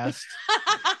podcast,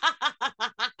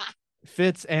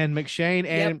 Fitz and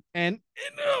McShane, and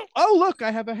oh look,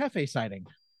 I have a Hefe sighting.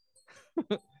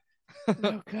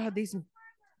 Oh God, these.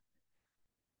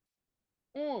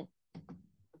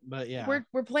 But yeah,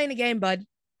 We're playing a game, bud.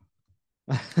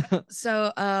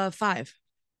 So 5.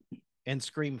 and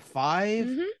Scream 5.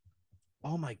 Mhm.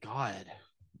 Oh my God,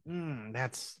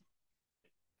 that's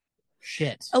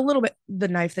shit. A little bit. The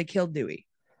knife that killed Dewey.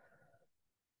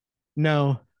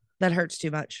 No, That hurts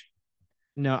too much.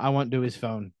 no, I want Dewey's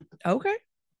phone Okay.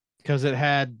 because it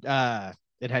had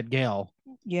Gail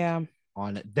Yeah. on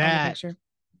on it. the That picture.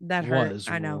 That hurt. was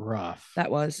I know. rough. That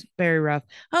was very rough.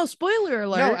 Oh, spoiler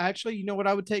alert. No, actually, you know what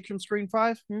I would take from Screen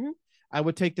 5? Mhm. I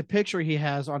would take the picture he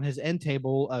has on his end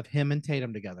table of him and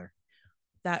Tatum together.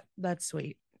 That's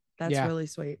sweet. That's Yeah. really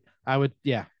sweet. I would,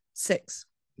 yeah. 6.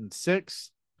 And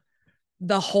 6,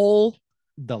 The whole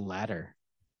the ladder.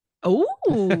 Oh,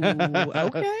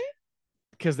 okay.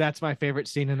 because that's my favorite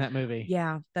scene in that movie.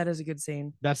 Yeah, that is a good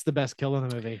scene. That's the best kill in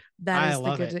the movie. That I is the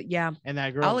love good. it. Yeah, And that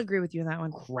I'll girl agree with you on that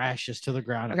one. crashes to the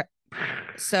ground. Okay.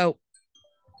 So,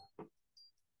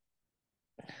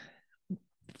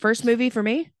 first movie for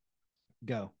me,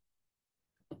 Go.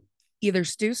 either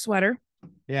Stu's Sweater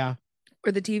Yeah.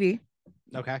 or the TV.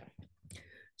 Okay.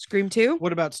 Scream 2.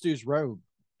 What about Stu's robe?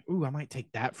 Ooh, I might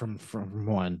take that from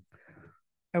one.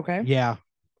 Okay. Yeah.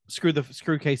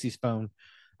 Screw Casey's phone.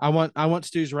 I want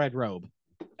Stu's red robe,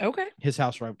 Okay. his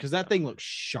house robe, because that thing looks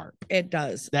sharp. It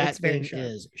does. That It's very thing sharp.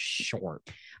 is sharp.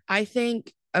 I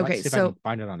think. Let's Okay, see if I so can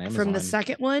find it on Amazon. from the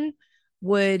second one,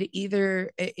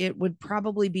 it would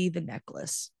probably be the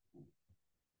necklace,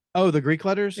 Oh, the Greek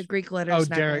letters. the Greek letters. Oh,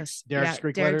 necklace. Derek's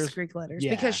Greek letters? Greek letters,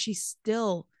 Yeah. because she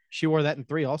still She wore that in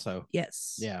 3 also.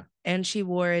 yes, Yeah. and she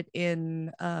wore it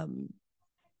in I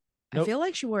Nope. feel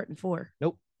like she wore it in 4.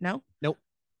 Nope. No. Nope.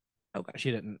 Okay.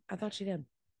 She didn't. I thought she did.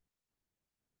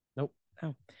 Nope.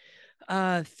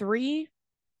 Oh. 3.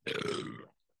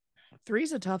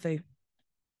 3's a toughie.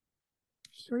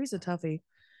 3's a toughie.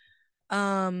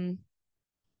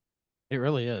 It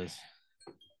really is.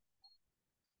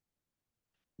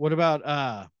 What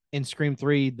about in Scream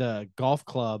 3, the golf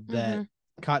club that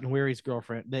Cotton Weary's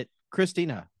girlfriend, that Christy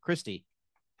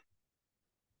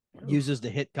uses to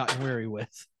hit Cotton Weary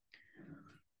with?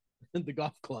 The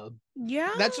golf club.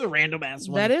 Yeah. That's a random ass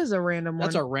one. That is a random one.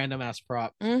 That's a random ass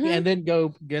prop. Mhm. And then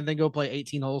go play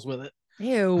 18 holes with it.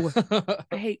 Ew.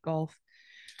 I hate golf.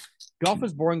 Golf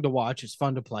is boring to watch. It's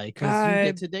fun to play because you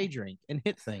get to day drink and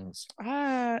hit things.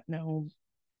 No.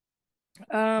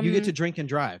 You get to drink and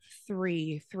drive.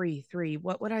 3.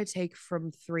 What would I take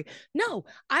from 3? No,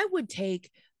 I would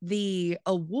take the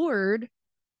award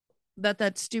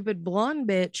that stupid blonde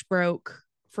bitch broke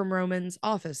from Roman's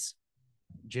office.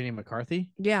 Jenny McCarthy.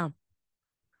 Yeah.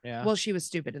 Yeah. Well, she was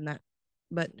stupid in that,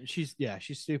 but she's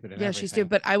stupid. yeah, she's stupid.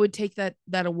 But I would take that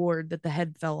award that the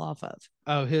head fell off of.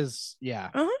 Oh, his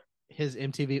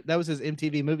MTV. That was his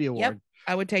MTV Movie Award. Yep,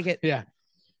 I would take it. Yeah.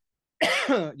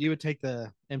 You would take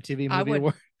the MTV I Movie would.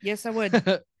 Award. Yes, I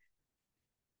would.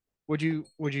 Would you?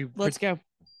 Let's go.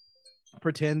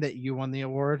 Pretend that you won the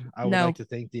award? I would No. like to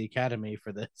thank the Academy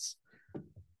for this.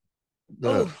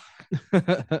 Oh,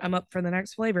 I'm up for the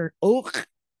next flavor. Oh,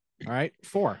 All right,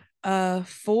 4.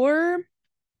 4.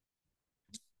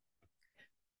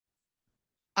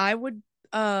 I would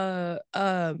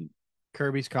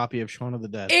Kirby's copy of Shaun of the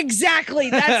Dead. exactly.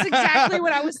 That's exactly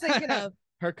what I was thinking of.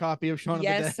 Her copy of Shaun of the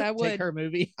Dead. Yes, I would. Take her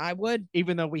movie, I would.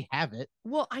 even though we have it.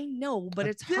 Well, I know, but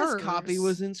it's this hers. copy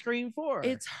was in Scream 4.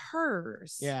 It's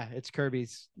hers. Yeah, it's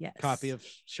Kirby's Yes. copy of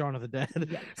Shaun of the Dead.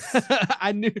 Yes.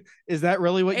 I knew. Is that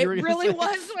really what It you were? really say?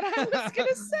 was what I was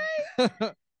gonna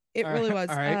say. It All really right, was.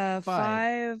 all right,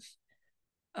 5.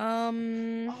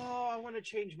 Oh, I want to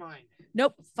change mine.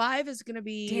 Nope. 5 is gonna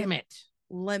be Damn it!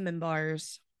 lemon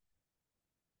bars.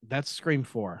 That's Scream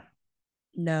 4.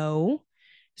 No.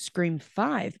 Scream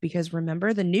 5, because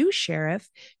remember the new sheriff,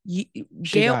 She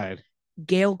Gail died.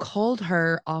 Gail called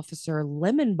her Officer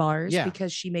Lemon Bars Yeah.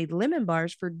 because she made lemon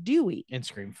bars for Dewey. In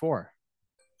Scream 4.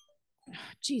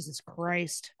 Jesus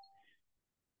Christ.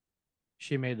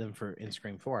 She made them in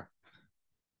Scream 4.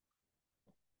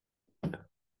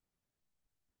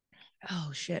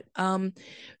 Oh shit.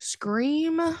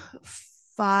 Scream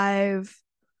 5.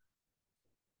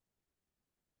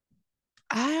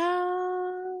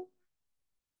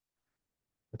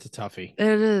 It's a toughie. It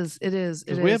is. It is.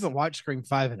 Because It we is. haven't watched Scream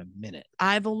 5 in a minute.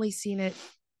 I've only seen it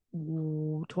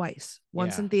twice.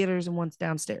 Once Yeah. in theaters and once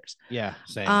downstairs. Yeah,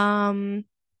 same.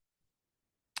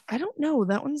 I don't know.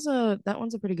 That one's a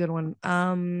pretty good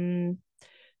one.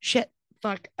 Shit.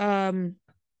 Fuck. God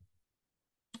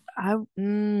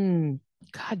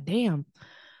damn.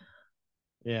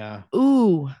 Yeah.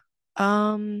 Ooh.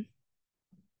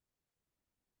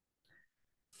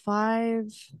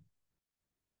 5.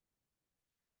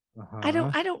 I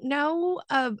don't know.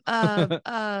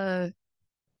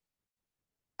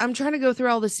 I'm trying to go through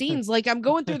all the scenes. Like I'm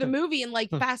going through the movie and like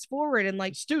fast forward and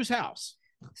like Stu's house.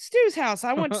 Stu's house.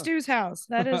 I want Stu's house.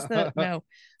 That is the no.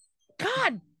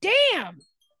 God damn.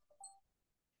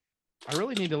 I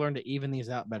really need to learn to even these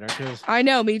out better because I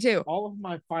know, me too. all of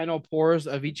my final pours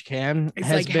of each can It's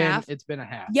has like been half? it's been a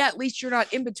half. Yeah, at least you're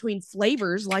not in between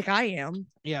flavors like I am.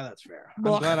 Yeah, that's fair.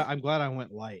 Well- I'm glad I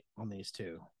went light on these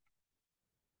two.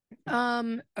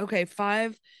 Okay,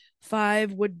 5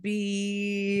 would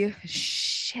be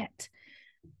shit.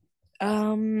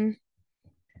 I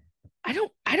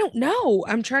don't know.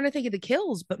 I'm trying to think of the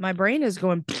kills, but my brain is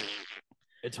going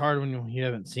It's hard when you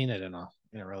haven't seen it in a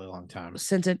really long time.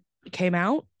 since it came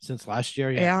out. Since last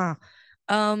year, Yeah.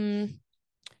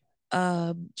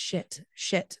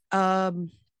 Shit. I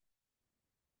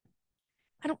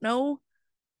don't know.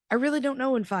 I really don't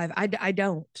know in 5. I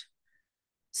don't.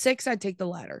 6, I'd take the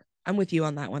ladder. I'm with you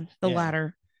on that one. The Yeah.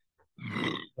 ladder.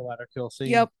 The ladder kill scene.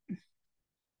 Yep.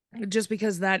 Just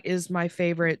because that is my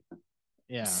favorite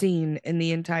Yeah. scene in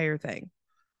the entire thing.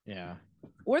 Yeah.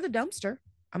 Or the dumpster.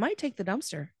 I might take the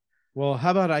dumpster. Well,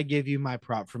 how about I give you my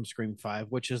prop from Scream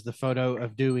 5, which is the photo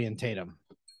of Dewey and Tatum,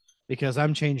 because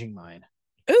I'm changing mine.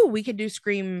 Ooh, we could do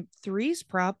Scream 3's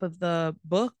prop of the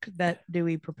book that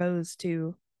Dewey proposed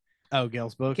to. Oh,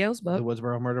 Gail's book? Gail's book. The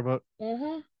Woodsboro murder book?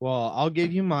 Mm-hmm. Well, I'll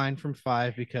give you mine from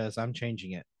 5 because I'm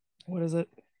changing it. What is it?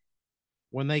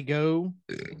 When they go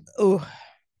Oh,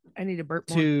 I need to burp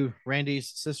more. to Randy's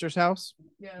sister's house,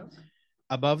 Yeah.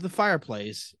 above the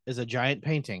fireplace is a giant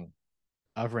painting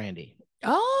of Randy.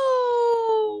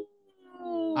 Oh,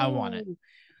 I want it.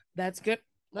 That's good.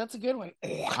 That's a good one.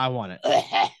 I want it.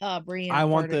 Brienne I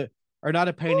want farted. or not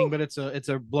a painting, Ooh. but it's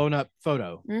a blown up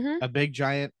photo, Mhm. a big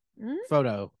giant Mhm.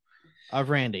 photo of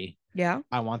Randy. Yeah.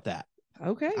 I want that.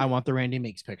 Okay. I want the Randy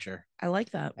Meeks picture, I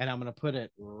like that. and I'm gonna put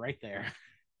it right there.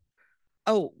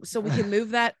 Oh, so we can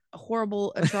move that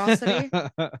horrible atrocity,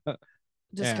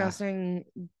 disgusting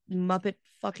Muppet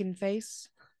fucking face,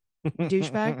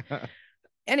 douchebag.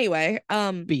 Anyway,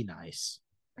 Be nice.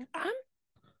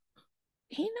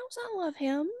 he knows I love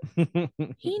him.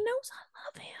 He knows I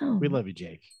love him. We love you,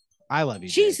 Jake. I love you,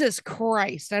 Jake. Jesus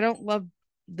Christ, I don't love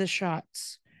the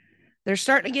shots. They're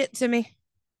starting to get to me.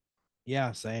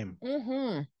 Yeah, same.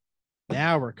 Mm-hmm.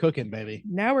 Now we're cooking, baby.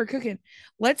 Now we're cooking.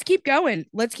 Let's keep going.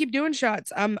 Let's keep doing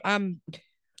shots. I'm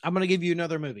gonna give you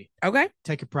another movie. Okay.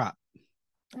 Take a prop.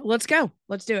 Let's go.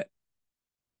 Let's do it.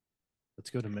 Let's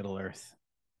go to Middle Earth.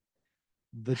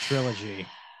 The trilogy.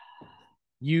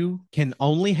 You can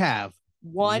only have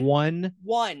one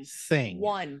thing.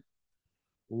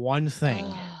 One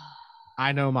thing.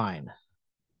 I know mine.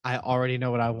 I already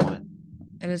know what I want.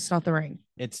 And it's not the ring.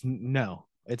 It's no.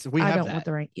 It's I don't want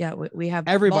the ring. Yeah, we have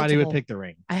everybody multiple. would pick the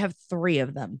ring. I have 3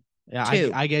 of them. Yeah,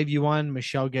 2. I gave you one.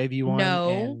 Michelle gave you one.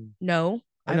 No. I know.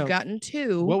 I've gotten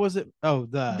 2. What was it? Oh,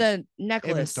 the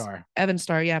necklace. Evan Star. Evan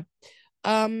Star, yeah.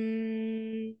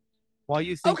 While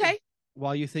you think Okay.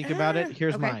 While you think about it,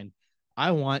 here's Okay. mine.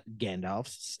 I want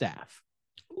Gandalf's staff.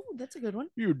 Ooh, that's a good one.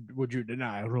 Would you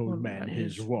deny an old man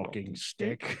his walking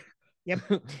stick? Yep.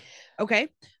 Okay.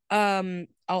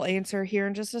 I'll answer here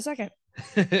in just a second.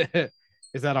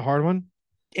 Is that a hard one?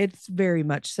 It's very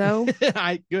much so.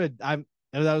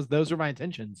 Those are my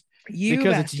intentions. You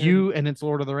because bastard. it's you and it's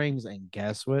Lord of the Rings, and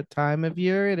guess what time of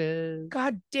year it is?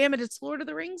 God damn it, it's Lord of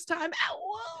the Rings time.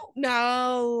 Ow,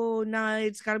 no,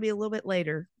 it's got to be a little bit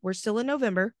later. We're still in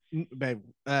November. Babe,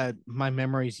 my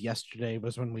memories yesterday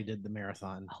was when we did the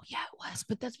marathon. Oh yeah, it was,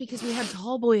 but that's because we had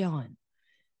Tallboy on.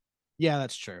 Yeah,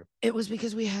 that's true. It was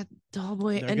because we had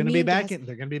Tallboy. They're gonna be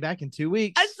back in 2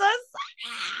 weeks. I'm so excited.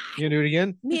 You gonna do it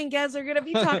again? Me and Gaz are gonna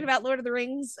be talking about Lord of the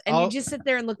Rings, and you just sit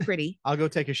there and look pretty. I'll go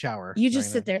take a shower. You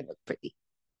just sit there and look pretty.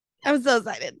 I'm so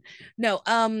excited. No,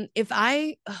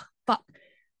 fuck.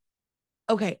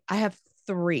 Okay, I have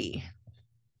 3.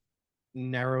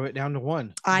 Narrow it down to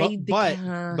 1.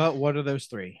 But what are those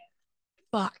 3?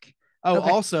 Fuck. Oh, Okay.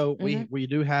 also we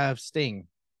do have Sting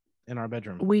in our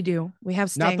bedroom. We do. We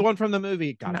have Sting. Not the one from the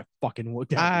movie. God, No. I fucking would.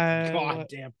 God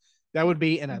damn. That would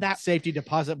be in a safety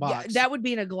deposit box. Yeah, that would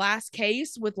be in a glass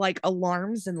case with like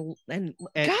alarms and God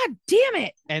damn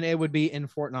it. And it would be in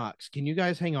Fort Knox. Can you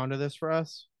guys hang on to this for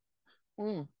us?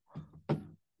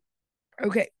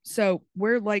 Okay, so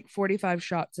we're like 45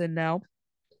 shots in now.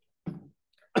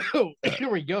 Oh, here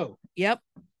we go. Yep.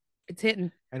 It's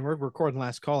hitting. And we're recording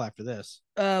last call after this.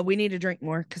 We need to drink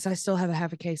more because I still have a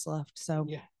half a case left. So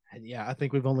yeah, I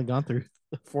think we've only gone through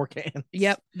 4 cans.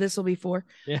 Yep, this will be 4.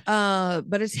 Yeah.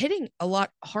 But it's hitting a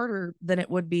lot harder than it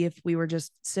would be if we were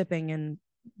just sipping and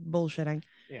bullshitting.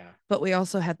 Yeah. But we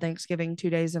also had Thanksgiving 2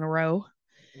 days in a row.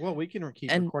 Well, we can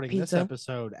keep And recording pizza. this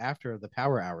episode after the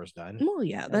power hour's done. Well,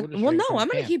 yeah. we'll just Well, drink no, from the I'm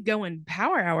gonna can. keep going.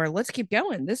 Power hour. Let's keep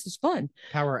going. This is fun.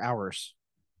 Power hours.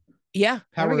 Yeah.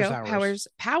 There we Powers go. hours.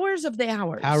 Powers of the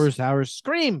hours. Hours.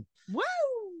 Scream.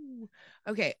 Woo.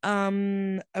 Okay.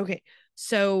 Okay.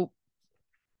 So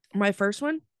my first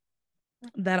one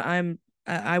that I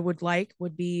would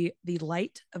be the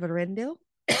Light of Arendelle.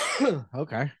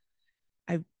 Okay.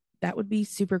 That would be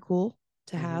super cool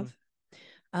to have.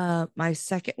 My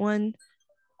second one.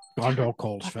 Gondor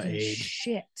calls for Fucking aid.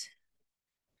 Shit.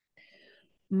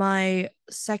 My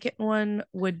second one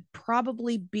would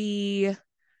probably be.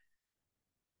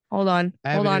 Hold on.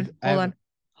 Let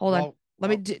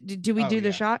me. Do we do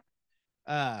the shot?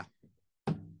 Gondor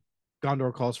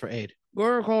calls for aid.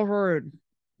 Gondor calls for aid.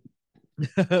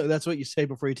 That's what you say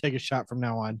before you take a shot from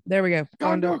now on. There we go.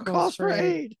 Gondor calls for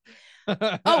aid.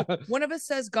 Oh, one of us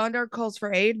says Gondor calls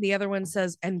for aid. The other one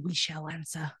says, and we shall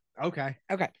answer. Okay.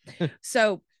 Okay.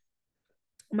 So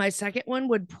my second one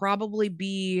would probably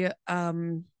be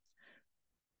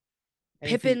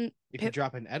Pippin. If you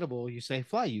drop an edible, you say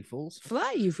 "Fly, you fools!"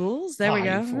 Fly, you fools! There Fly, we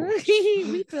go. you fools.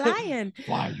 We flying.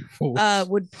 Fly, you fools!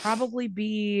 Would probably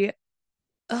be.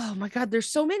 Oh my God! There's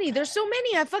so many. I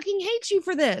fucking hate you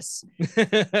for this.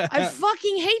 I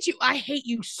fucking hate you. I hate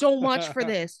you so much for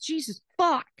this. Jesus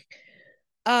fuck.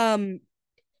 It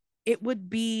would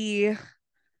be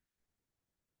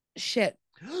shit.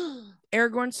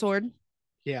 Aragorn's sword.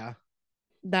 Yeah.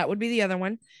 That would be the other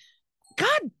one.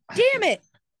 God damn it.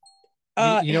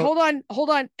 You know, hold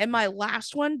on. And my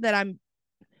last one that I'm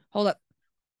hold up.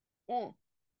 I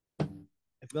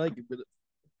feel like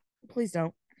Please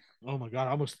don't. oh my god,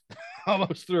 I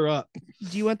almost threw up.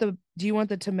 Do you want the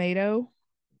tomato?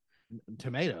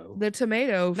 Tomato. The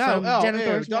tomato No, from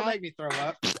Denethor's don't mouth? make me throw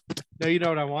up. No, you know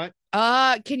what I want?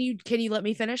 Can you let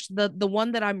me finish? The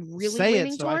one that I'm really say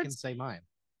leaning it so towards? I can say mine.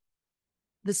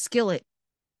 The skillet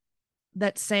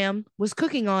that Sam was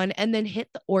cooking on and then hit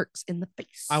the orcs in the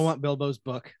face. I want Bilbo's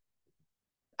book.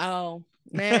 Oh,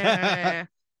 nah.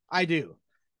 I do.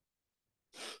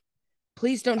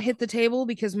 Please don't hit the table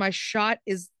because my shot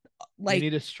is like you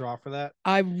need a straw for that.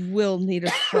 I will need a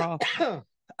straw.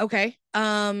 Okay.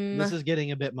 This is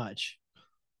getting a bit much.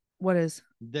 What is?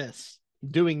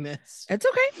 Doing this. It's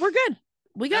okay. We're good.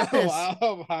 We got this.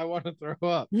 I want to throw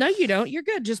up. No, you don't. You're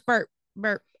good. Just burp.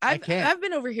 I can't. I've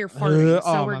been over here farting,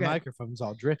 so we're my good. microphone's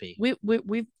all drippy.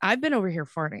 I've been over here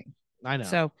farting. I know.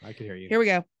 So I can hear you. Here we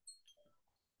go.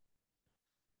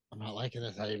 I'm not liking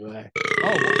this anymore.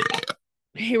 Oh,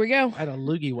 here we go. I had a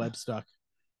loogie web stuck.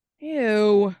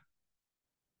 Ew.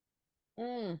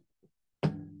 Lung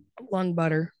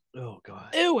butter. Oh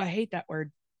god. Ew, I hate that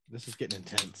word. This is getting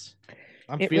intense.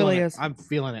 It really is. I'm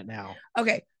feeling it now.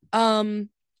 Okay.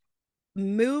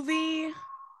 Movie.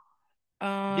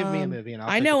 Give me a movie and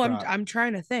I know I'm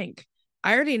trying to think.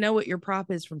 I already know what your prop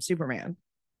is from Superman.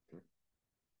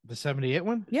 The 78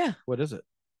 one? Yeah. What is it?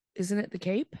 Isn't it the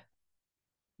cape?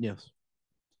 Yes.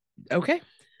 Okay.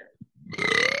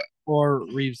 Or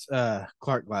Reeves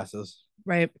Clark glasses.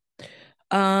 Right.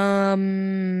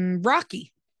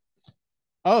 Rocky.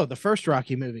 Oh, the first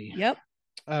Rocky movie. Yep.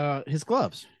 His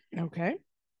gloves. Okay.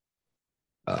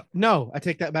 No, I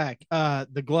take that back.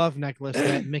 The glove necklace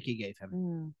that Mickey gave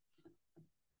him.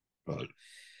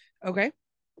 Okay.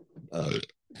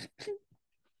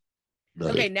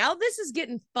 Okay, now this is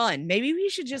getting fun. Maybe we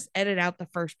should just edit out the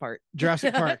first part.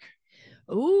 Jurassic Park.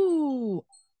 Ooh.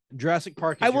 Jurassic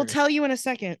Park. I will tell you in a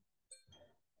second.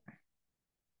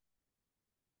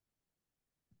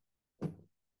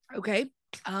 Okay.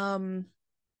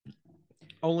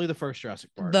 Only the first Jurassic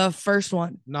Park. The first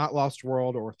one. Not Lost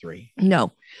World or 3.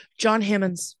 No. John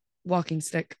Hammond's walking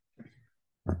stick.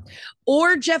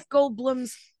 Or Jeff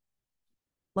Goldblum's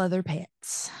leather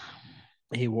pants.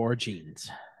 He wore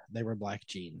jeans. They were black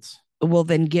jeans. Well,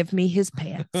 then give me his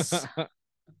pants.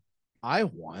 I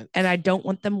want. And I don't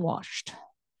want them washed.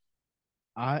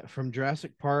 From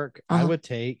Jurassic Park, I would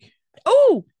take.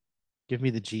 Oh! Give me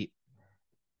the Jeep.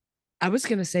 I was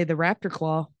going to say the Raptor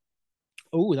Claw.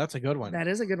 Oh, that's a good one. That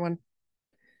is a good one.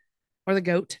 Or the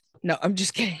goat. No, I'm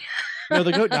just kidding. No,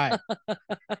 the goat died.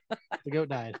 The goat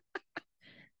died.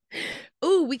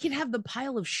 Ooh, we can have the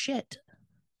pile of shit.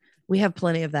 We have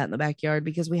plenty of that in the backyard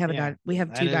because we have we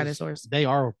have two dinosaurs. They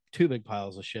are two big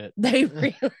piles of shit. They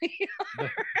really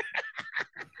are.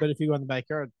 But if you go in the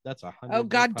backyard, that's 100. Oh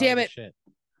god damn it! Shit.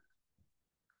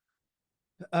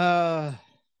 All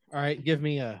right, give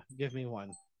me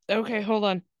one. Okay, hold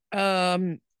on.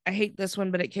 I hate this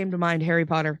one, but it came to mind. Harry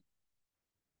Potter.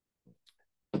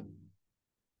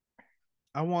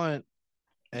 I want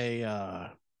a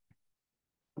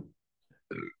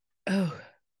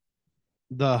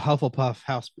the Hufflepuff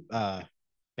house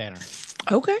banner.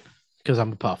 Okay. Because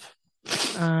I'm a puff.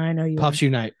 I know you Puffs are.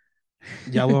 unite.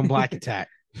 Yellow and black attack.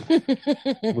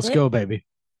 Let's go, baby.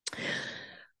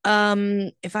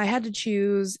 If I had to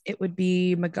choose, it would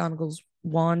be McGonagall's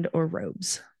wand or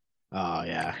robes. Oh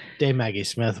yeah. Dame Maggie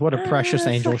Smith. What a precious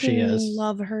angel she is.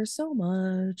 Love her so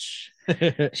much.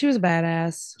 She was a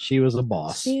badass. She was a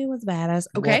boss. She was badass.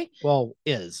 Okay. Well,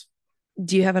 is.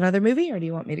 Do you have another movie or do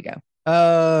you want me to go?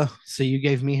 So you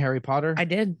gave me Harry Potter? I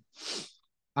did.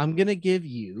 I'm gonna give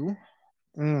you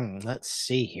let's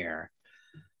see here.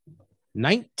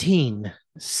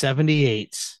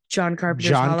 1978 John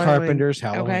Carpenter's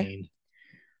Halloween.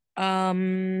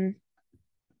 Okay.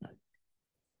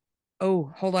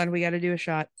 Oh, hold on. We got to do a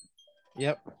shot.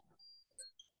 Yep.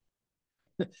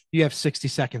 You have 60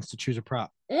 seconds to choose a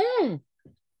prop. There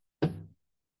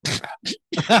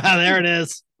it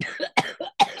is.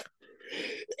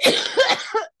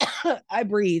 I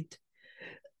breathed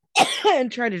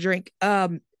and tried to drink.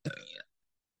 Okay.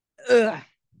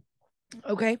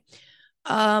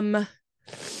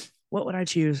 What would I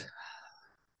choose?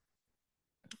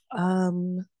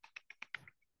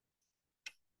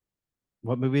 What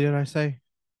movie did I say?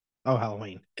 Oh,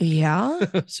 Halloween. Yeah.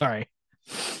 Sorry.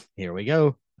 Here we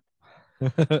go.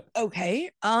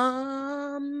 Okay.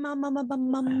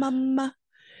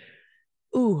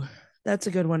 Ooh, that's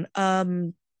a good one.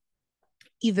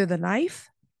 Either the knife,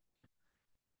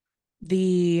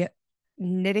 the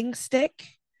knitting stick.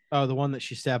 Oh, the one that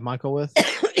she stabbed Michael with?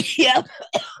 Yep.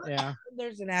 Yeah.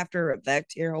 There's an after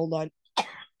effect here. Hold on.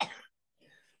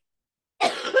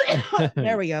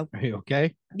 There we go. Are you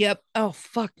okay? Yep. Oh,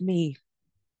 fuck me.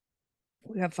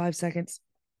 We have 5 seconds.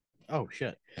 Oh,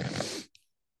 shit.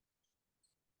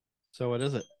 So what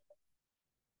is it?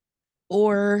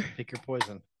 Or, Pick your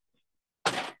poison.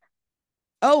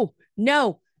 oh,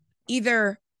 no.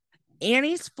 Either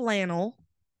Annie's flannel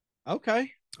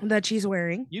Okay. that she's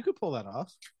wearing. You could pull that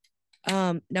off.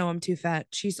 No, I'm too fat.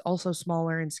 She's also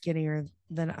smaller and skinnier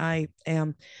than I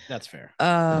am. That's fair.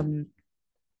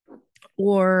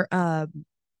 Or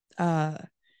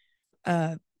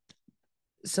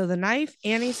so the knife,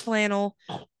 Annie's flannel,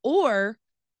 or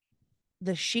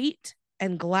the sheet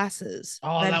and glasses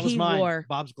that was he mine. wore.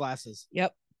 Bob's glasses.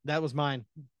 Yep. That was mine.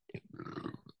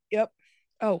 Yep.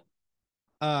 Oh.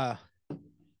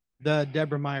 The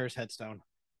Deborah Myers headstone.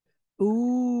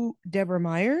 Ooh, Deborah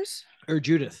Myers? Or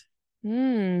Judith.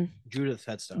 Judith's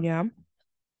headstone. Yeah.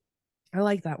 I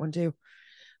like that one too.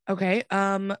 Okay.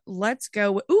 Let's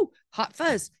go with, Hot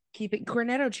Fuzz. Keeping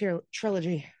Cornetto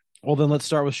trilogy. Well, then let's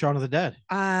start with Shaun of the Dead.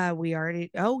 We already.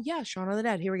 Oh yeah, Shaun of the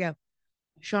Dead. Here we go.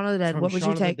 Shaun of the Dead. From What would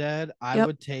Shaun you take? Of the Dead, I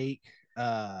would take.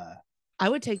 I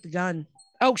would take the gun.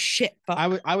 Oh shit!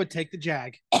 Fuck. I would take the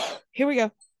Jag. Here we go.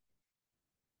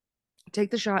 Take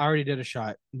the shot. I already did a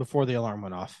shot before the alarm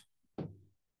went off.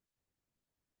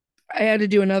 I had to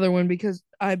do another one because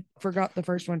I forgot the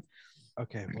first one.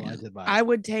 Okay, well I did. I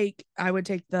would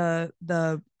take the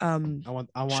I want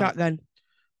shotgun.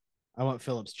 I want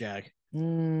Philip's Jag.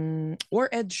 Or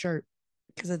Ed's shirt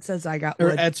because it says I got or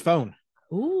wood. Ed's phone.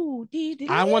 Ooh,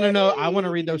 I want to know. I want to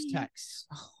read those texts.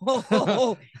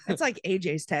 Oh, it's like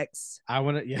AJ's texts. I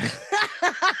want to. Yeah.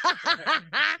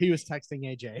 He was texting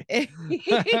AJ.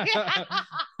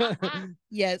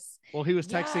 Yes. Well, he was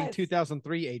texting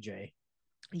 2003 AJ.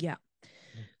 Yeah.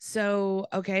 So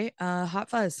okay, Hot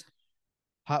Fuzz.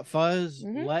 Hot Fuzz.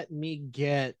 Mhm. Let me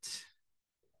get.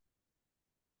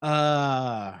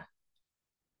 Oh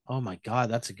my God,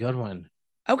 that's a good one.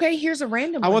 Okay, here's a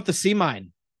random I one. want the sea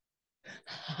mine.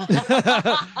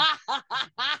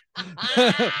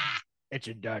 It's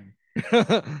a dud.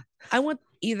 I want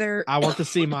either. I want the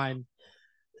sea mine.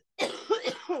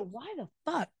 Why the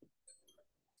fuck?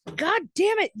 God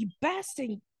damn it, you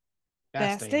basting.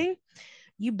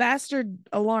 You bastard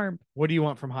alarm. What do you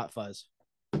want from Hot Fuzz?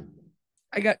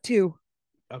 I got 2.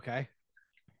 Okay.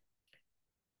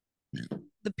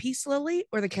 The peace lily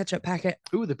or the ketchup packet?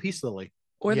 Ooh, the peace lily.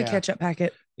 Or the ketchup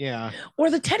packet. Yeah. Or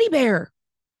the teddy bear.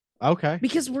 Okay.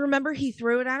 Because remember, he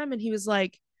threw it at him and he was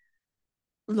like,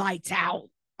 lights out.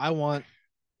 I want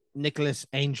Nicholas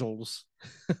Angels.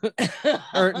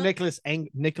 Or Nicholas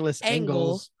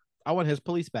Angles. I want his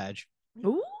police badge.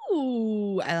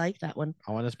 Ooh, I like that one.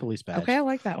 I want his police badge. Okay, I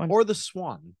like that one. Or the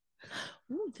swan.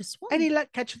 Ooh, the swan. Any luck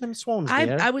catching them swans?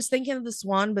 I was thinking of the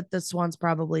swan, but the swan's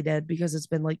probably dead because it's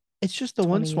been like it's just the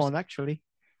one swan, actually.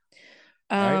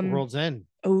 All right, World's End.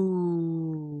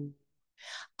 Ooh.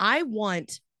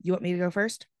 You want me to go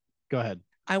first? Go ahead.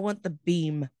 I want the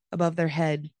beam above their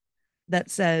head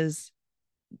that says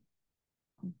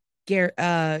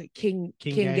King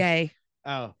Gay.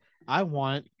 Oh, I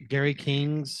want Gary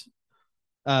King's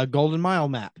Golden Mile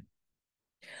map.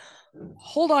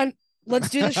 Hold on.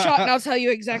 Let's do the shot and I'll tell you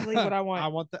exactly what I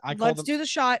want. Let's do the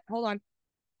shot. Hold on.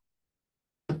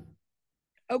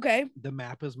 Okay. The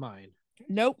map is mine.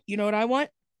 Nope. You know what I want?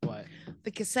 What?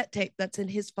 The cassette tape that's in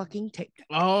his fucking tape.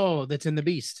 Oh, that's in the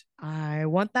Beast. I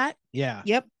want that. Yeah.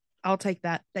 Yep. I'll take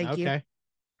that. Thank you. Okay.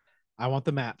 I want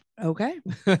the map. Okay.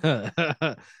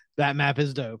 That map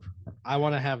is dope. I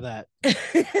want to have that.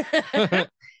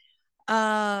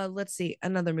 Let's see.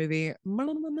 Another movie.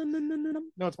 No,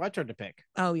 it's my turn to pick.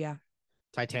 Oh, yeah.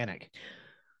 Titanic.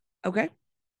 Okay.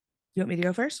 You want me to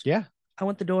go first? Yeah. I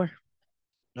want the door.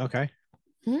 Okay.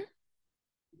 The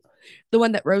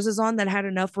one that Rose is on that had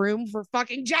enough room for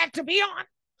fucking Jack to be on.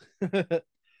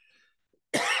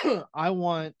 I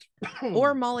want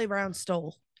or Molly Brown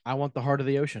stole. I want the heart of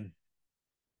the ocean.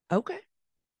 Okay.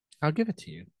 I'll give it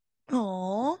to you.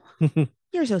 Aw,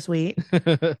 you're so sweet.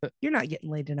 You're not getting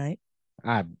laid tonight.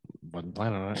 I wasn't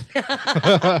planning on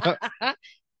it.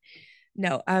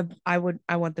 No, I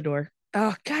want the door.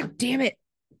 Oh, god damn it.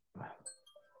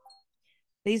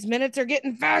 These minutes are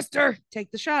getting faster.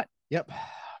 Take the shot. Yep. God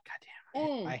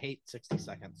damn. I hate 60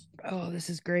 seconds. Oh, this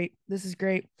is great. This is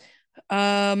great.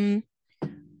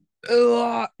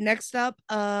 Next up,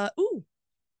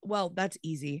 well, that's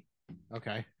easy.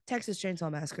 Okay. Texas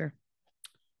Chainsaw Massacre.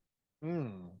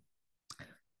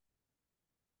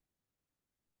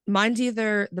 Mine's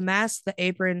either the mask, the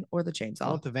apron, or the I chainsaw.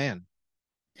 want the van.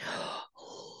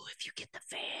 Oh, if you get the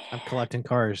van. I'm collecting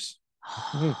cars.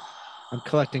 I'm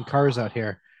collecting cars out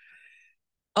here.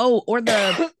 Oh, or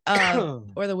the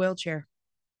or the wheelchair.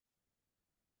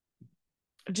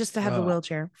 Just to have the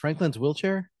wheelchair. Franklin's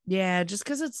wheelchair? Yeah, just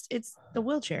because it's the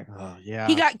wheelchair. Oh, yeah.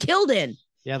 He got killed in.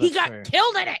 Yeah, he got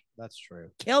killed in it. That's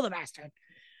true. Kill the bastard.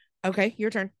 Okay, your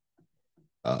turn.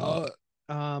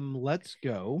 Let's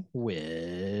go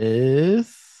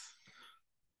with.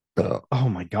 Oh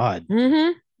my God.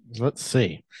 Let's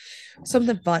see.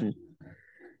 Something fun.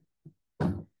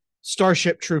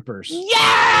 Starship Troopers.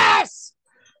 Yes.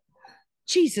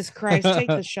 Jesus Christ! Take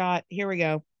the shot. Here we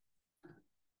go.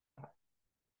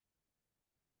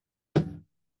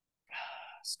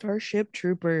 Starship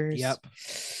Troopers. Yep.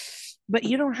 But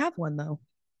you don't have one though.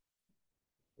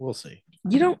 We'll see.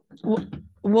 You don't.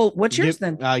 Well, what's yours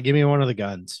then? Give me one of the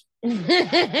guns.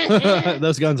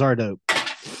 Those guns are dope.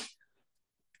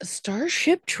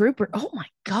 Starship Trooper. Oh my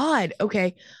God.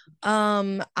 Okay.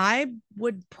 I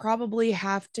would probably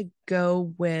have to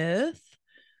go with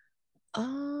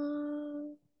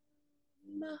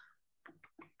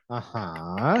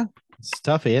It's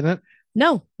tough, isn't it?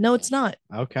 No, it's not.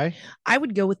 Okay. I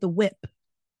would go with the whip.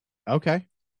 Okay.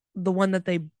 The one that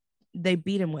they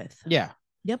beat him with. Yeah.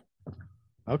 Yep.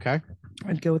 Okay.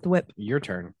 I'd go with the whip. Your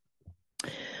turn.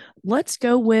 Let's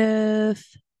go with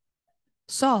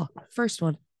Saw. First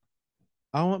one.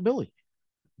 I want Billy.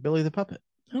 Billy the puppet.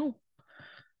 Oh.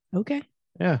 Okay.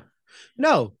 Yeah.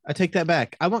 No, I take that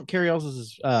back. I want Carrie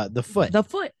Ellis's the foot. The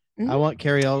foot. I want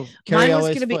Carrie Ellis'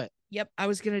 foot. Yep. I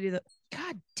was gonna do the.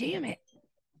 God damn it.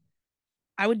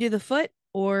 I would do the foot,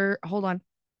 or hold on.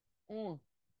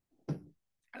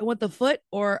 I want the foot,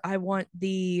 or I want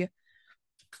the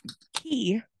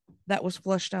key that was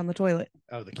flushed down the toilet.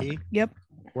 Oh, the key? Yep.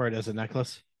 Where it is a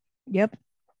necklace? Yep.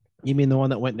 You mean the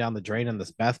one that went down the drain in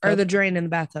this bathtub? Or the drain in the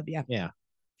bathtub, yeah. Yeah.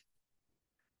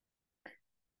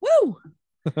 Woo!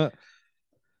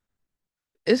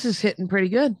 This is hitting pretty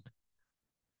good.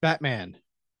 Batman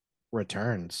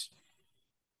Returns.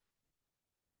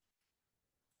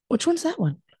 Which one's that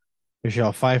one?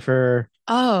 Michelle Pfeiffer.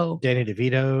 Oh. Danny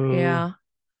DeVito. Yeah.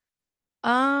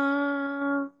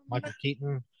 Michael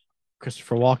Keaton.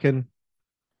 Christopher Walken.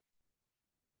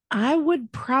 I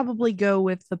would probably go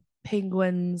with the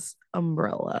Penguin's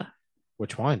umbrella.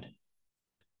 Which one?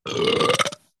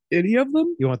 Any of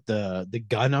them? You want the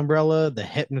gun umbrella, the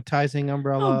hypnotizing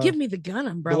umbrella? Oh, give me the gun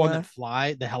umbrella. The one that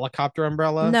fly, the helicopter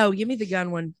umbrella? No, give me the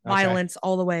gun one. Okay. Violence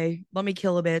all the way. Let me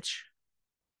kill a bitch.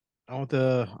 I want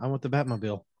the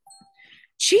Batmobile.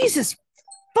 Jesus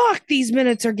fuck, these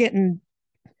minutes are getting.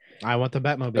 I want the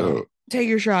Batmobile. Take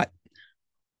your shot.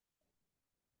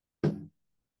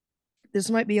 This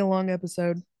might be a long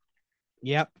episode.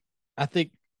 Yep. I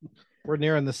think we're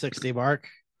nearing the 60 mark.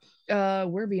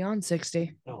 We're beyond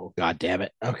 60. Oh, God damn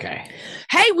it. Okay.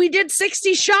 Hey, we did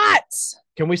 60 shots.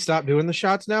 Can we stop doing the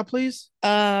shots now, please?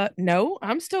 No,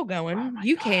 I'm still going.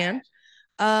 You can.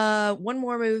 One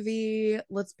more movie.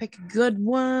 Let's pick a good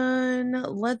one.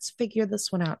 Let's figure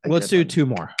this one out. Let's do two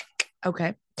more.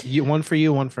 Okay. One for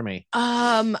you, one for me.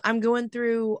 I'm going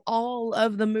through all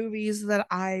of the movies that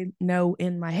I know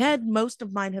in my head. Most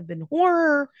of mine have been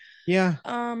horror. Yeah.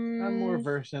 I'm more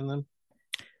versed in them.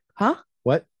 Huh?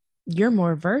 What? You're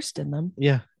more versed in them.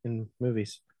 Yeah, in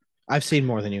movies. I've seen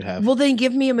more than you have. Well, then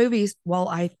give me a movie while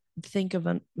I think of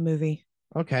a movie.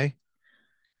 Okay.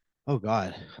 Oh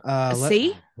God.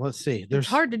 See? Let's see. It's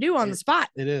hard to do on the spot.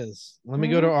 It is. Let me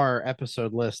go to our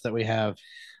episode list that we have.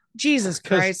 Jesus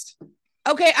Christ.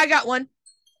 Okay, I got one.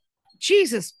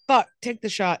 Jesus fuck. Take the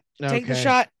shot. Take the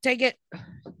shot. Take it.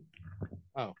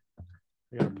 Oh.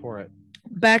 I gotta pour it.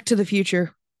 Back to the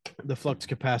Future. The flux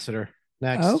capacitor.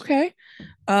 Next. Okay.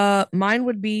 Mine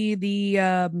would be the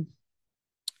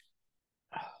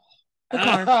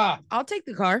car. I'll take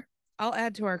the car. I'll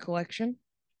add to our collection.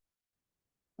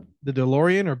 The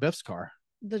DeLorean or Biff's car?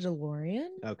 The DeLorean.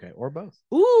 Okay, or both.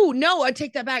 Ooh, no, I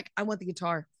take that back. I want the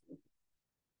guitar.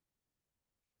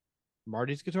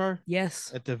 Marty's guitar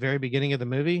Yes. at the very beginning of the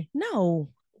movie? No,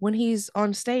 when he's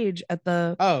on stage at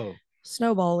the Oh,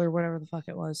 Snowball or whatever the fuck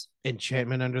it was.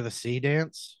 Enchantment Under the Sea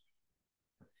dance?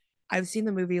 I've seen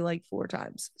the movie like 4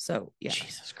 times. So, yeah.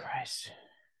 Jesus Christ.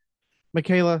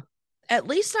 Michaela, At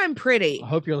least I'm pretty. I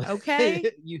hope you're Okay.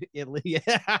 yeah.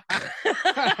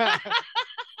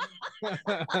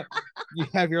 You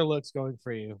have your looks going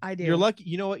for you. I do. You're lucky.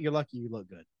 You know what? You're lucky you look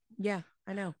good. Yeah,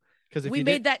 I know. Because We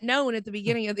made that known at the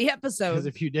beginning of the Because episode.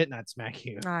 if you didn't, I'd smack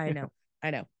you. I know.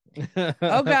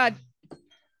 Oh God.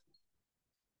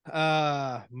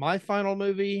 My final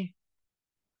movie,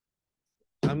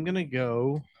 I'm gonna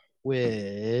go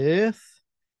with.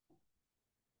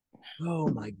 Oh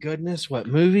my goodness! What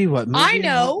movie? What movie? I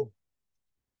know.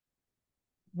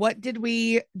 What did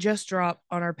we just drop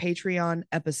on our Patreon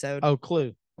episode? Oh,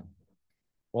 Clue.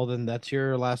 Well, then that's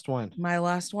your last one. My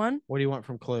last one. What do you want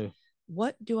from Clue?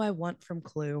 What do I want from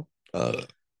Clue?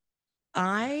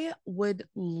 I would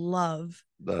love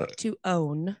to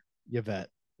own Yvette.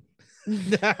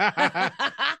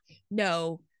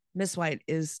 No, Miss White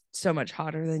is so much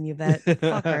hotter than Yvette.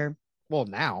 Fuck her. Well,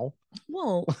 now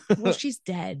Well, she's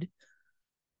dead.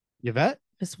 Yvette.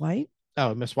 Miss White.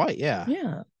 Oh, Miss White. Yeah.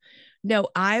 Yeah. No,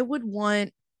 I would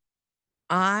want.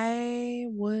 I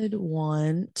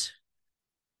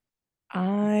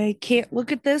can't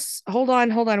look at this. Hold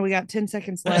on. We got 10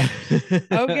 seconds left.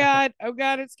 Oh God.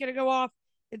 It's gonna go off.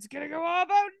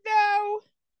 Oh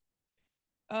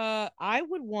no. I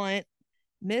would want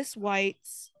Miss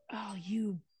White's. Oh,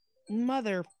 you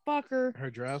motherfucker. Her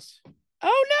dress.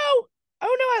 Oh no.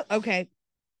 Okay.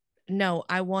 No,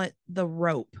 I want the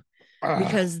rope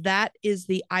because that is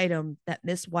the item that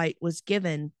Miss White was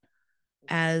given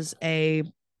as the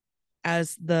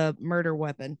murder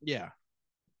weapon. Yeah.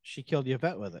 She killed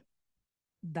Yvette with it.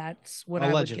 That's what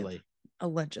allegedly.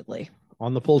 Allegedly.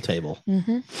 On the pool table.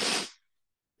 Mm-hmm.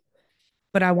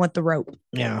 But I want the rope.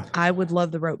 Yeah. I would love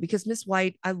the rope because Miss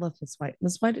White, I love Miss White.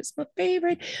 Miss White is my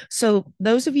favorite. So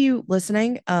those of you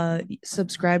listening,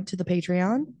 subscribe to the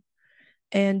Patreon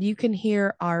and you can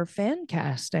hear our fan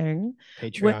casting.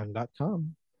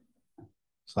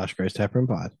 Patreon.com/Grace Taproom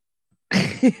Pod.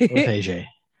 With AJ.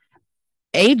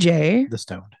 AJ.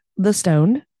 The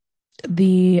Stoned.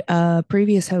 The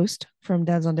previous host from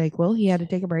Dad's on Dayquil. He had to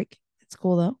take a break. It's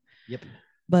cool though. Yep.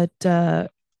 But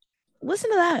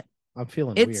listen to that. I'm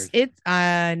feeling weird.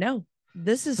 I know.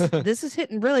 This is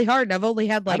hitting really hard. And I've only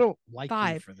had like I don't like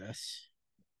 5 you for this.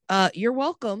 You're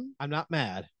welcome. I'm not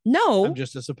mad. No. I'm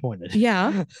just disappointed.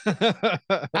 Yeah.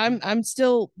 I'm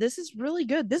still, this is really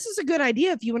good. This is a good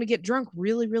idea if you want to get drunk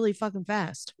really, really fucking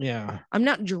fast. Yeah. I'm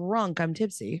not drunk. I'm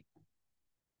tipsy.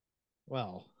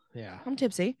 Well, yeah. I'm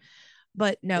tipsy.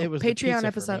 But no, it was Patreon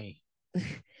episode.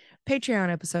 Patreon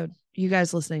episode. You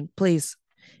guys listening, please.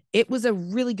 It was a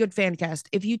really good fan cast.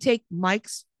 If you take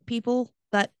Mike's people,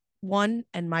 that one,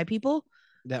 and my people,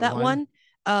 that one,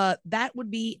 that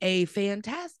would be a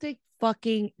fantastic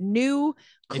fucking new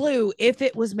Clue if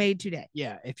it was made today.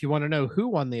 Yeah. If you want to know who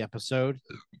won the episode,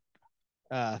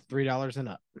 $3 and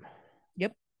up.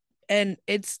 Yep. And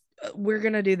we're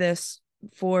going to do this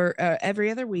for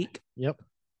every other week. Yep.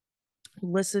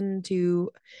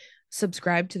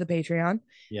 Subscribe to the Patreon.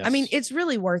 Yes. I mean, it's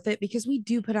really worth it because we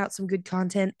do put out some good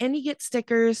content and you get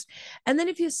stickers. And then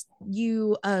if you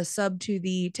sub to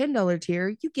the $10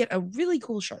 tier, you get a really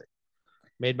cool shirt.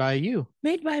 Made by you.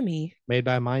 Made by me. Made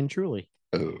by mine truly.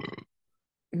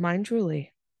 Mine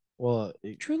truly. Well,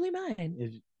 truly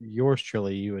mine. Yours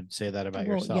truly, you would say that about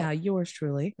yourself. Yeah, yours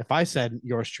truly. If I said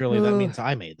yours truly, that means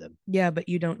I made them. Yeah, but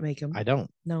you don't make them. I don't.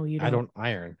 No, you don't. I don't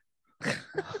iron.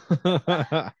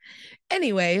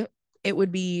 Anyway, it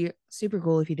would be super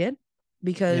cool if you did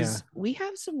because we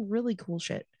have some really cool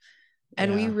shit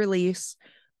and we release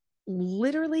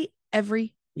literally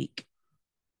every week.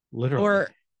 Literally. Or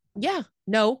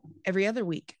every other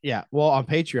week. Yeah. Well, on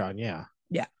Patreon, yeah.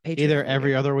 Yeah. Patreon, either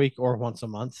every other week or once a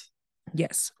month.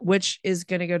 Yes. Which is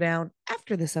going to go down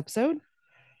after this episode.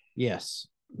 Yes.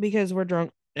 Because we're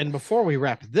drunk. And before we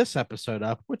wrap this episode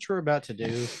up, which we're about to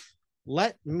do,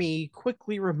 let me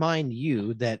quickly remind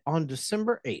you that on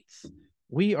December 8th,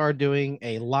 we are doing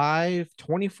a live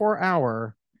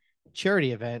 24-hour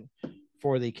charity event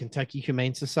for the Kentucky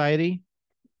Humane Society.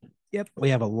 Yep. We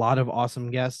have a lot of awesome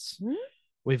guests. Mm-hmm.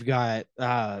 We've got,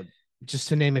 just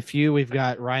to name a few, we've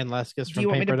got Ryan Leskus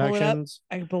from Paint Productions.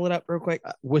 I can pull it up real quick.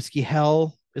 Whiskey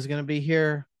Hell is going to be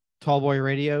here. Tallboy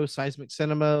Radio, Seismic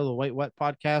Cinema, the Wait What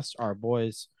podcast, our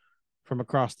boys from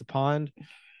across the pond,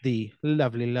 the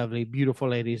lovely, lovely, beautiful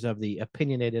ladies of the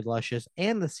Opinionated Luscious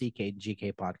and the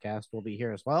CKGK podcast will be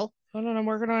here as well. Hold on, I'm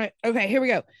working on it. Okay, here we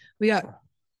go. We got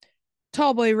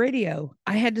Tallboy Radio,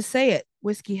 I Had to Say It,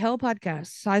 Whiskey Hell Podcast,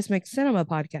 Seismic Cinema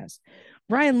Podcast,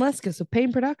 Ryan Leskus of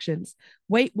Pain Productions,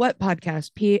 Wait What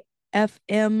Podcast,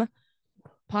 PFM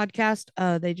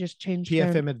Podcast. They just changed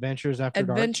their PFM Adventures After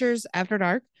Dark. Adventures After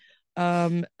Dark.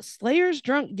 Slayers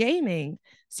Drunk Gaming,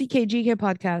 CKGK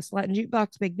Podcast, Latin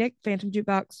Jukebox, Big Nick, Phantom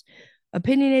Jukebox,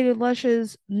 Opinionated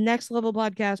Lushes, Next Level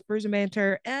Podcast, Bruise and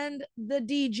Banter, and the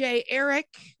DJ Eric.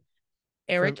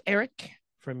 Eric.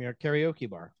 From your karaoke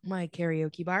bar. My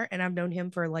karaoke bar, and I've known him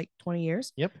for like 20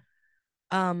 years. Yep.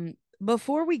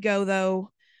 Before we go though,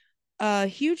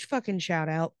 huge fucking shout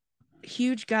out.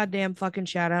 Huge goddamn fucking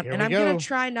shout out. Here And we I'm go. gonna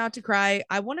try not to cry.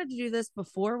 I wanted to do this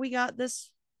before we got this.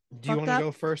 Do you want to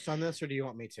go first on this, or do you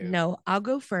want me to? No, I'll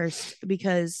go first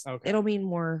because Okay. it'll mean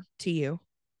more to you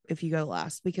if you go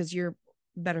last because you're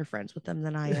better friends with them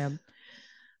than I am.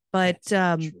 But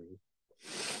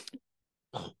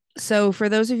so for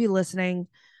those of you listening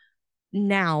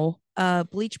now,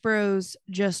 Bleach Bros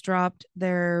just dropped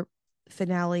their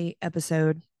finale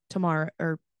episode tomorrow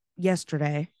or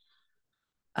yesterday.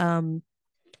 And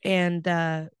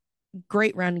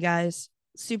great run, guys.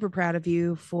 Super proud of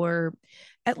you for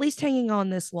at least hanging on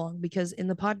this long, because in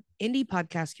the indie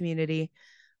podcast community,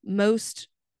 most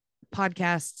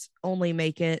podcasts only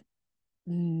make it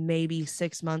maybe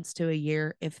 6 months to a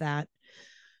year, if that.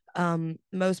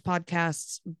 Most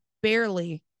podcasts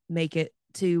barely make it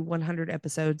to 100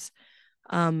 episodes.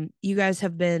 You guys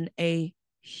have been a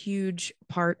huge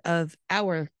part of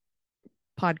our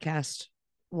podcast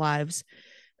lives.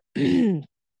 And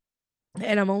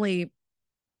I'm only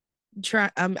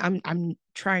I'm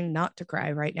trying not to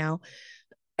cry right now.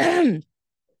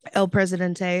 El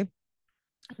Presidente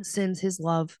sends his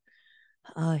love.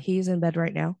 He's in bed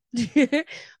right now.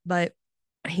 But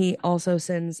he also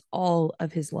sends all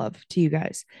of his love to you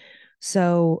guys.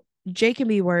 So Jake and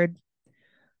B Word,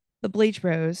 the Bleach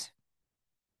Bros,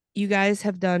 you guys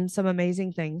have done some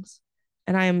amazing things,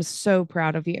 and I am so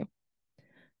proud of you.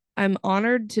 I'm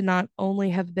honored to not only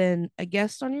have been a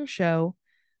guest on your show,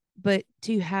 but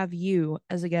to have you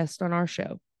as a guest on our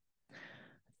show.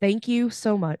 Thank you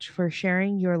so much for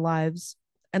sharing your lives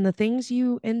and the things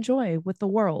you enjoy with the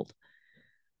world.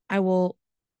 I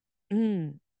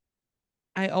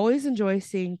always enjoy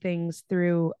seeing things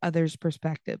through others'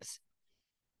 perspectives.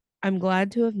 I'm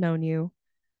glad to have known you.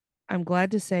 I'm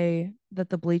glad to say that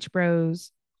the Bleach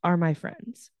Bros are my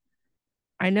friends.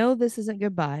 I know this isn't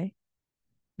goodbye,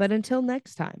 but until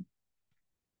next time,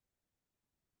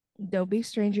 don't be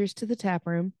strangers to the tap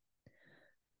room.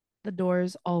 The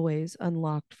door's always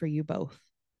unlocked for you both.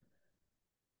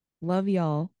 Love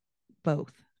y'all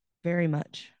both very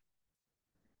much.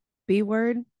 B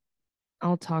Word,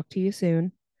 I'll talk to you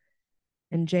soon.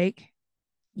 And Jake,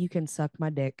 you can suck my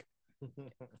dick.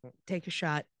 Take a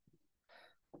shot.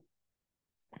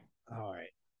 All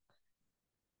right.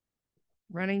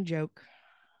 Running joke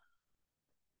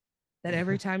that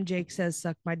every time Jake says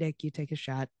suck my dick, you take a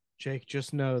shot. Jake,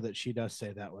 just know that she does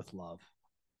say that with love.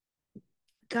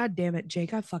 God damn it,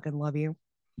 Jake. I fucking love you.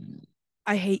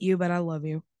 I hate you, but I love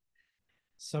you.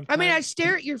 Sometimes... I mean, I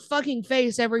stare at your fucking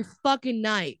face every fucking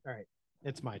night. All right.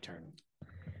 It's my turn.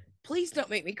 Please don't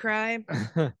make me cry.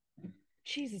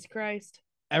 Jesus Christ.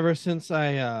 Ever since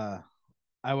I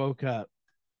woke up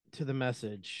to the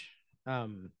message a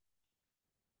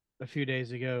few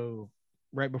days ago,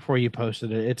 right before you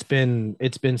posted it, it's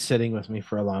been sitting with me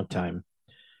for a long time.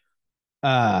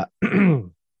 I've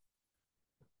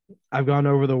gone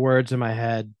over the words in my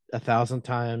head 1,000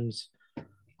 times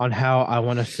on how I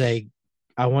want to say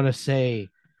I'm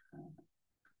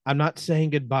not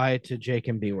saying goodbye to Jake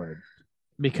and B Word,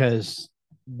 because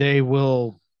they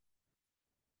will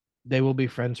be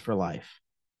friends for life.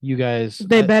 You guys,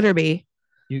 they better be.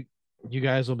 You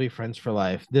guys will be friends for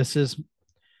life. This is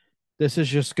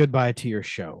just goodbye to your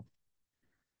show.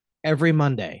 Every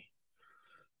Monday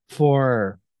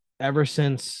for ever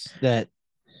since that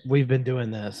we've been doing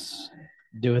this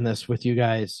with you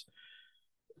guys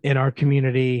in our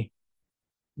community,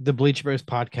 the Bleach Bros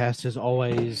podcast has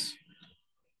always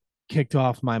kicked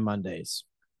off my Mondays.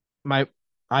 I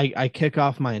kick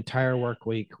off my entire work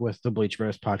week with the Bleach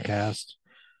Bros podcast,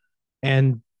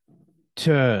 and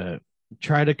to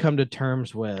try to come to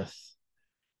terms with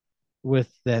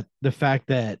that, the fact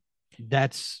that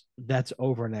that's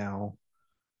over now.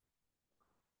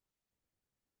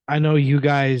 I know you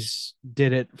guys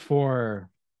did it for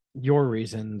your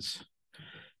reasons,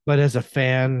 but as a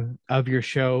fan of your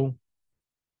show,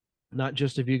 not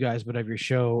just of you guys, but of your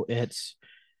show, it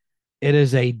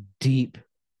is a deep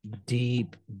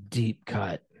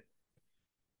cut.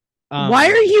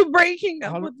 Why are you breaking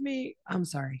up with me? I'm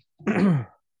sorry.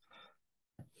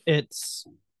 It's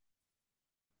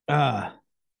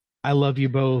I love you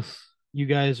both. You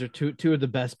guys are two of the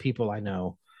best people I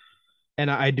know,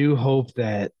 and I do hope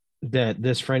that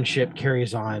this friendship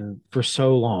carries on for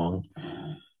so long.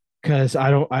 Because I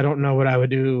don't know what I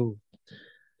would do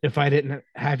if I didn't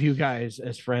have you guys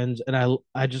as friends, and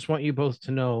I just want you both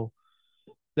to know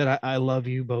that I love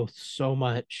you both so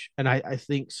much, and I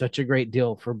think such a great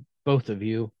deal for both of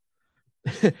you.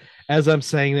 As I'm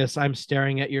saying this, I'm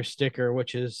staring at your sticker,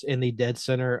 which is in the dead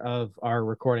center of our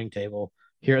recording table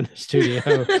here in the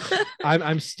studio.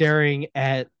 I'm staring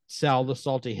at Sal the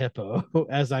Salty Hippo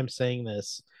as I'm saying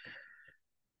this,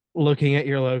 looking at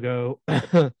your logo.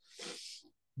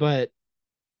 But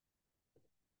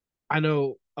I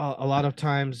know a lot of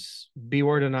times B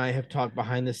Word and I have talked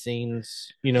behind the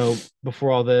scenes,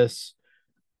 before all this,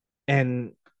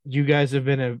 and you guys have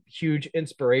been a huge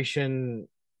inspiration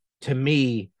to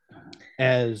me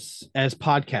as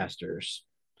podcasters.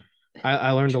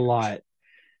 I learned a lot.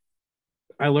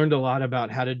 I learned a lot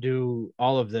about how to do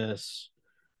all of this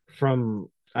from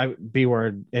B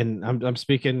Word, and I'm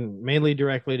speaking mainly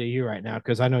directly to you right now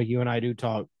because I know you and I do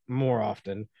talk more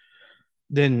often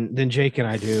than Jake and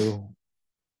I do,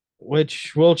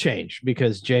 which will change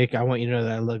because Jake, I want you to know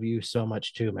that I love you so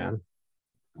much too, man.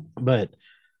 But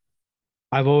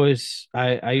I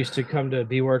used to come to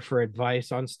B Word for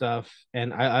advice on stuff,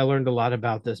 and I learned a lot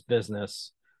about this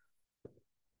business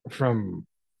from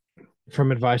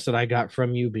advice that I got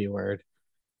from you, B Word.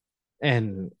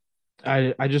 And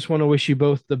I just want to wish you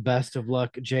both the best of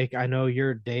luck. Jake, I know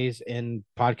your days in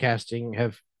podcasting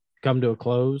have come to a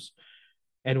close.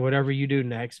 And whatever you do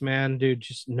next, man, dude,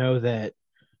 just know that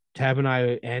Tab and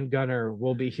I and Gunner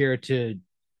will be here to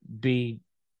be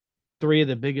three of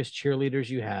the biggest cheerleaders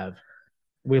you have.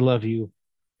 We love you.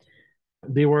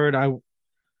 B Word,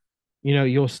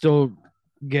 you'll still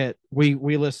get we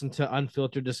listen to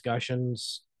unfiltered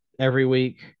discussions every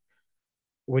week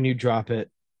when you drop it.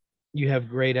 You have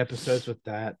great episodes with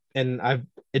that. And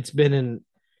it's been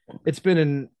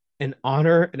an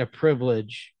honor and a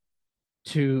privilege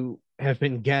to have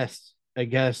been a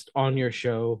guest on your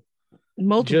show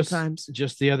multiple times.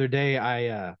 Just the other day,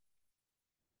 I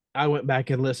went back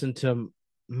and listened to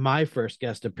my first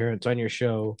guest appearance on your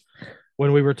show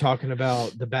when we were talking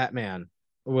about the Batman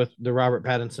with the Robert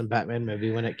Pattinson Batman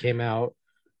movie when it came out,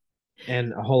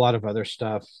 and a whole lot of other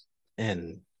stuff.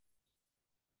 And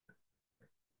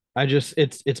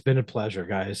it's been a pleasure,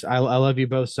 guys. I love you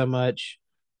both so much.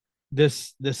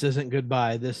 This isn't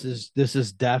goodbye. This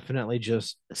is definitely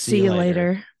just see you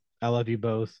later. I love you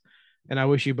both, and I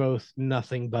wish you both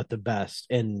nothing but the best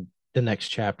in the next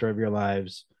chapter of your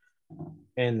lives.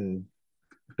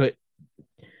 But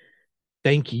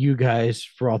thank you guys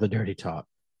for all the dirty talk.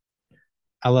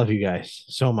 I love you guys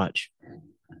so much.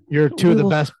 You're two of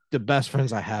the best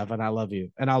friends I have, and I love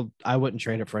you. And I wouldn't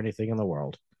trade it for anything in the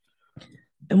world.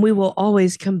 And we will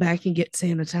always come back and get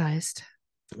sanitized.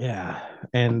 Yeah.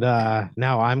 And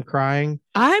now I'm crying.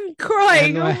 I'm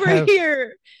crying over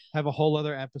here. Have a whole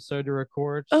other episode to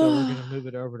record. So we're going to move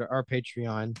it over to our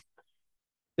Patreon.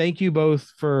 Thank you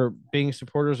both for being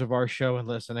supporters of our show and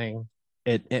listening.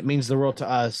 It means the world to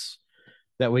us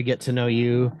that we get to know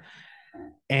you.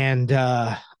 And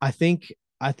I think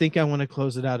I want to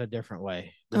close it out a different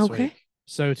way this week.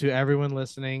 So to everyone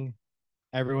listening,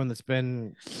 everyone that's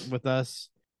been with us,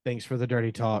 thanks for the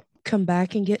dirty talk. Come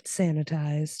back and get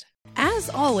sanitized. As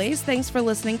always, thanks for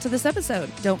listening to this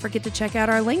episode. Don't forget to check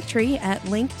out our link tree at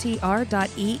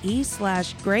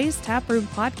linktr.ee/Gray's Taproom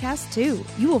Podcast 2.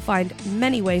 You will find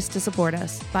many ways to support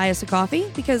us. Buy us a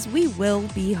coffee because we will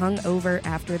be hungover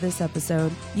after this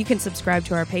episode. You can subscribe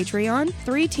to our Patreon.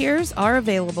 3 tiers are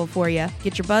available for you.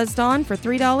 Get your buzzed on for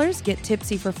 $3, get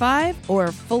tipsy for $5,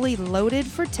 or fully loaded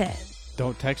for $10.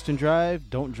 Don't text and drive,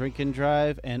 don't drink and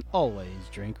drive, and always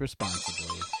drink responsibly.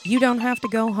 You don't have to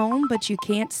go home, but you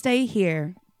can't stay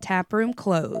here. Taproom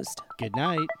closed. Good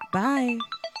night. Bye.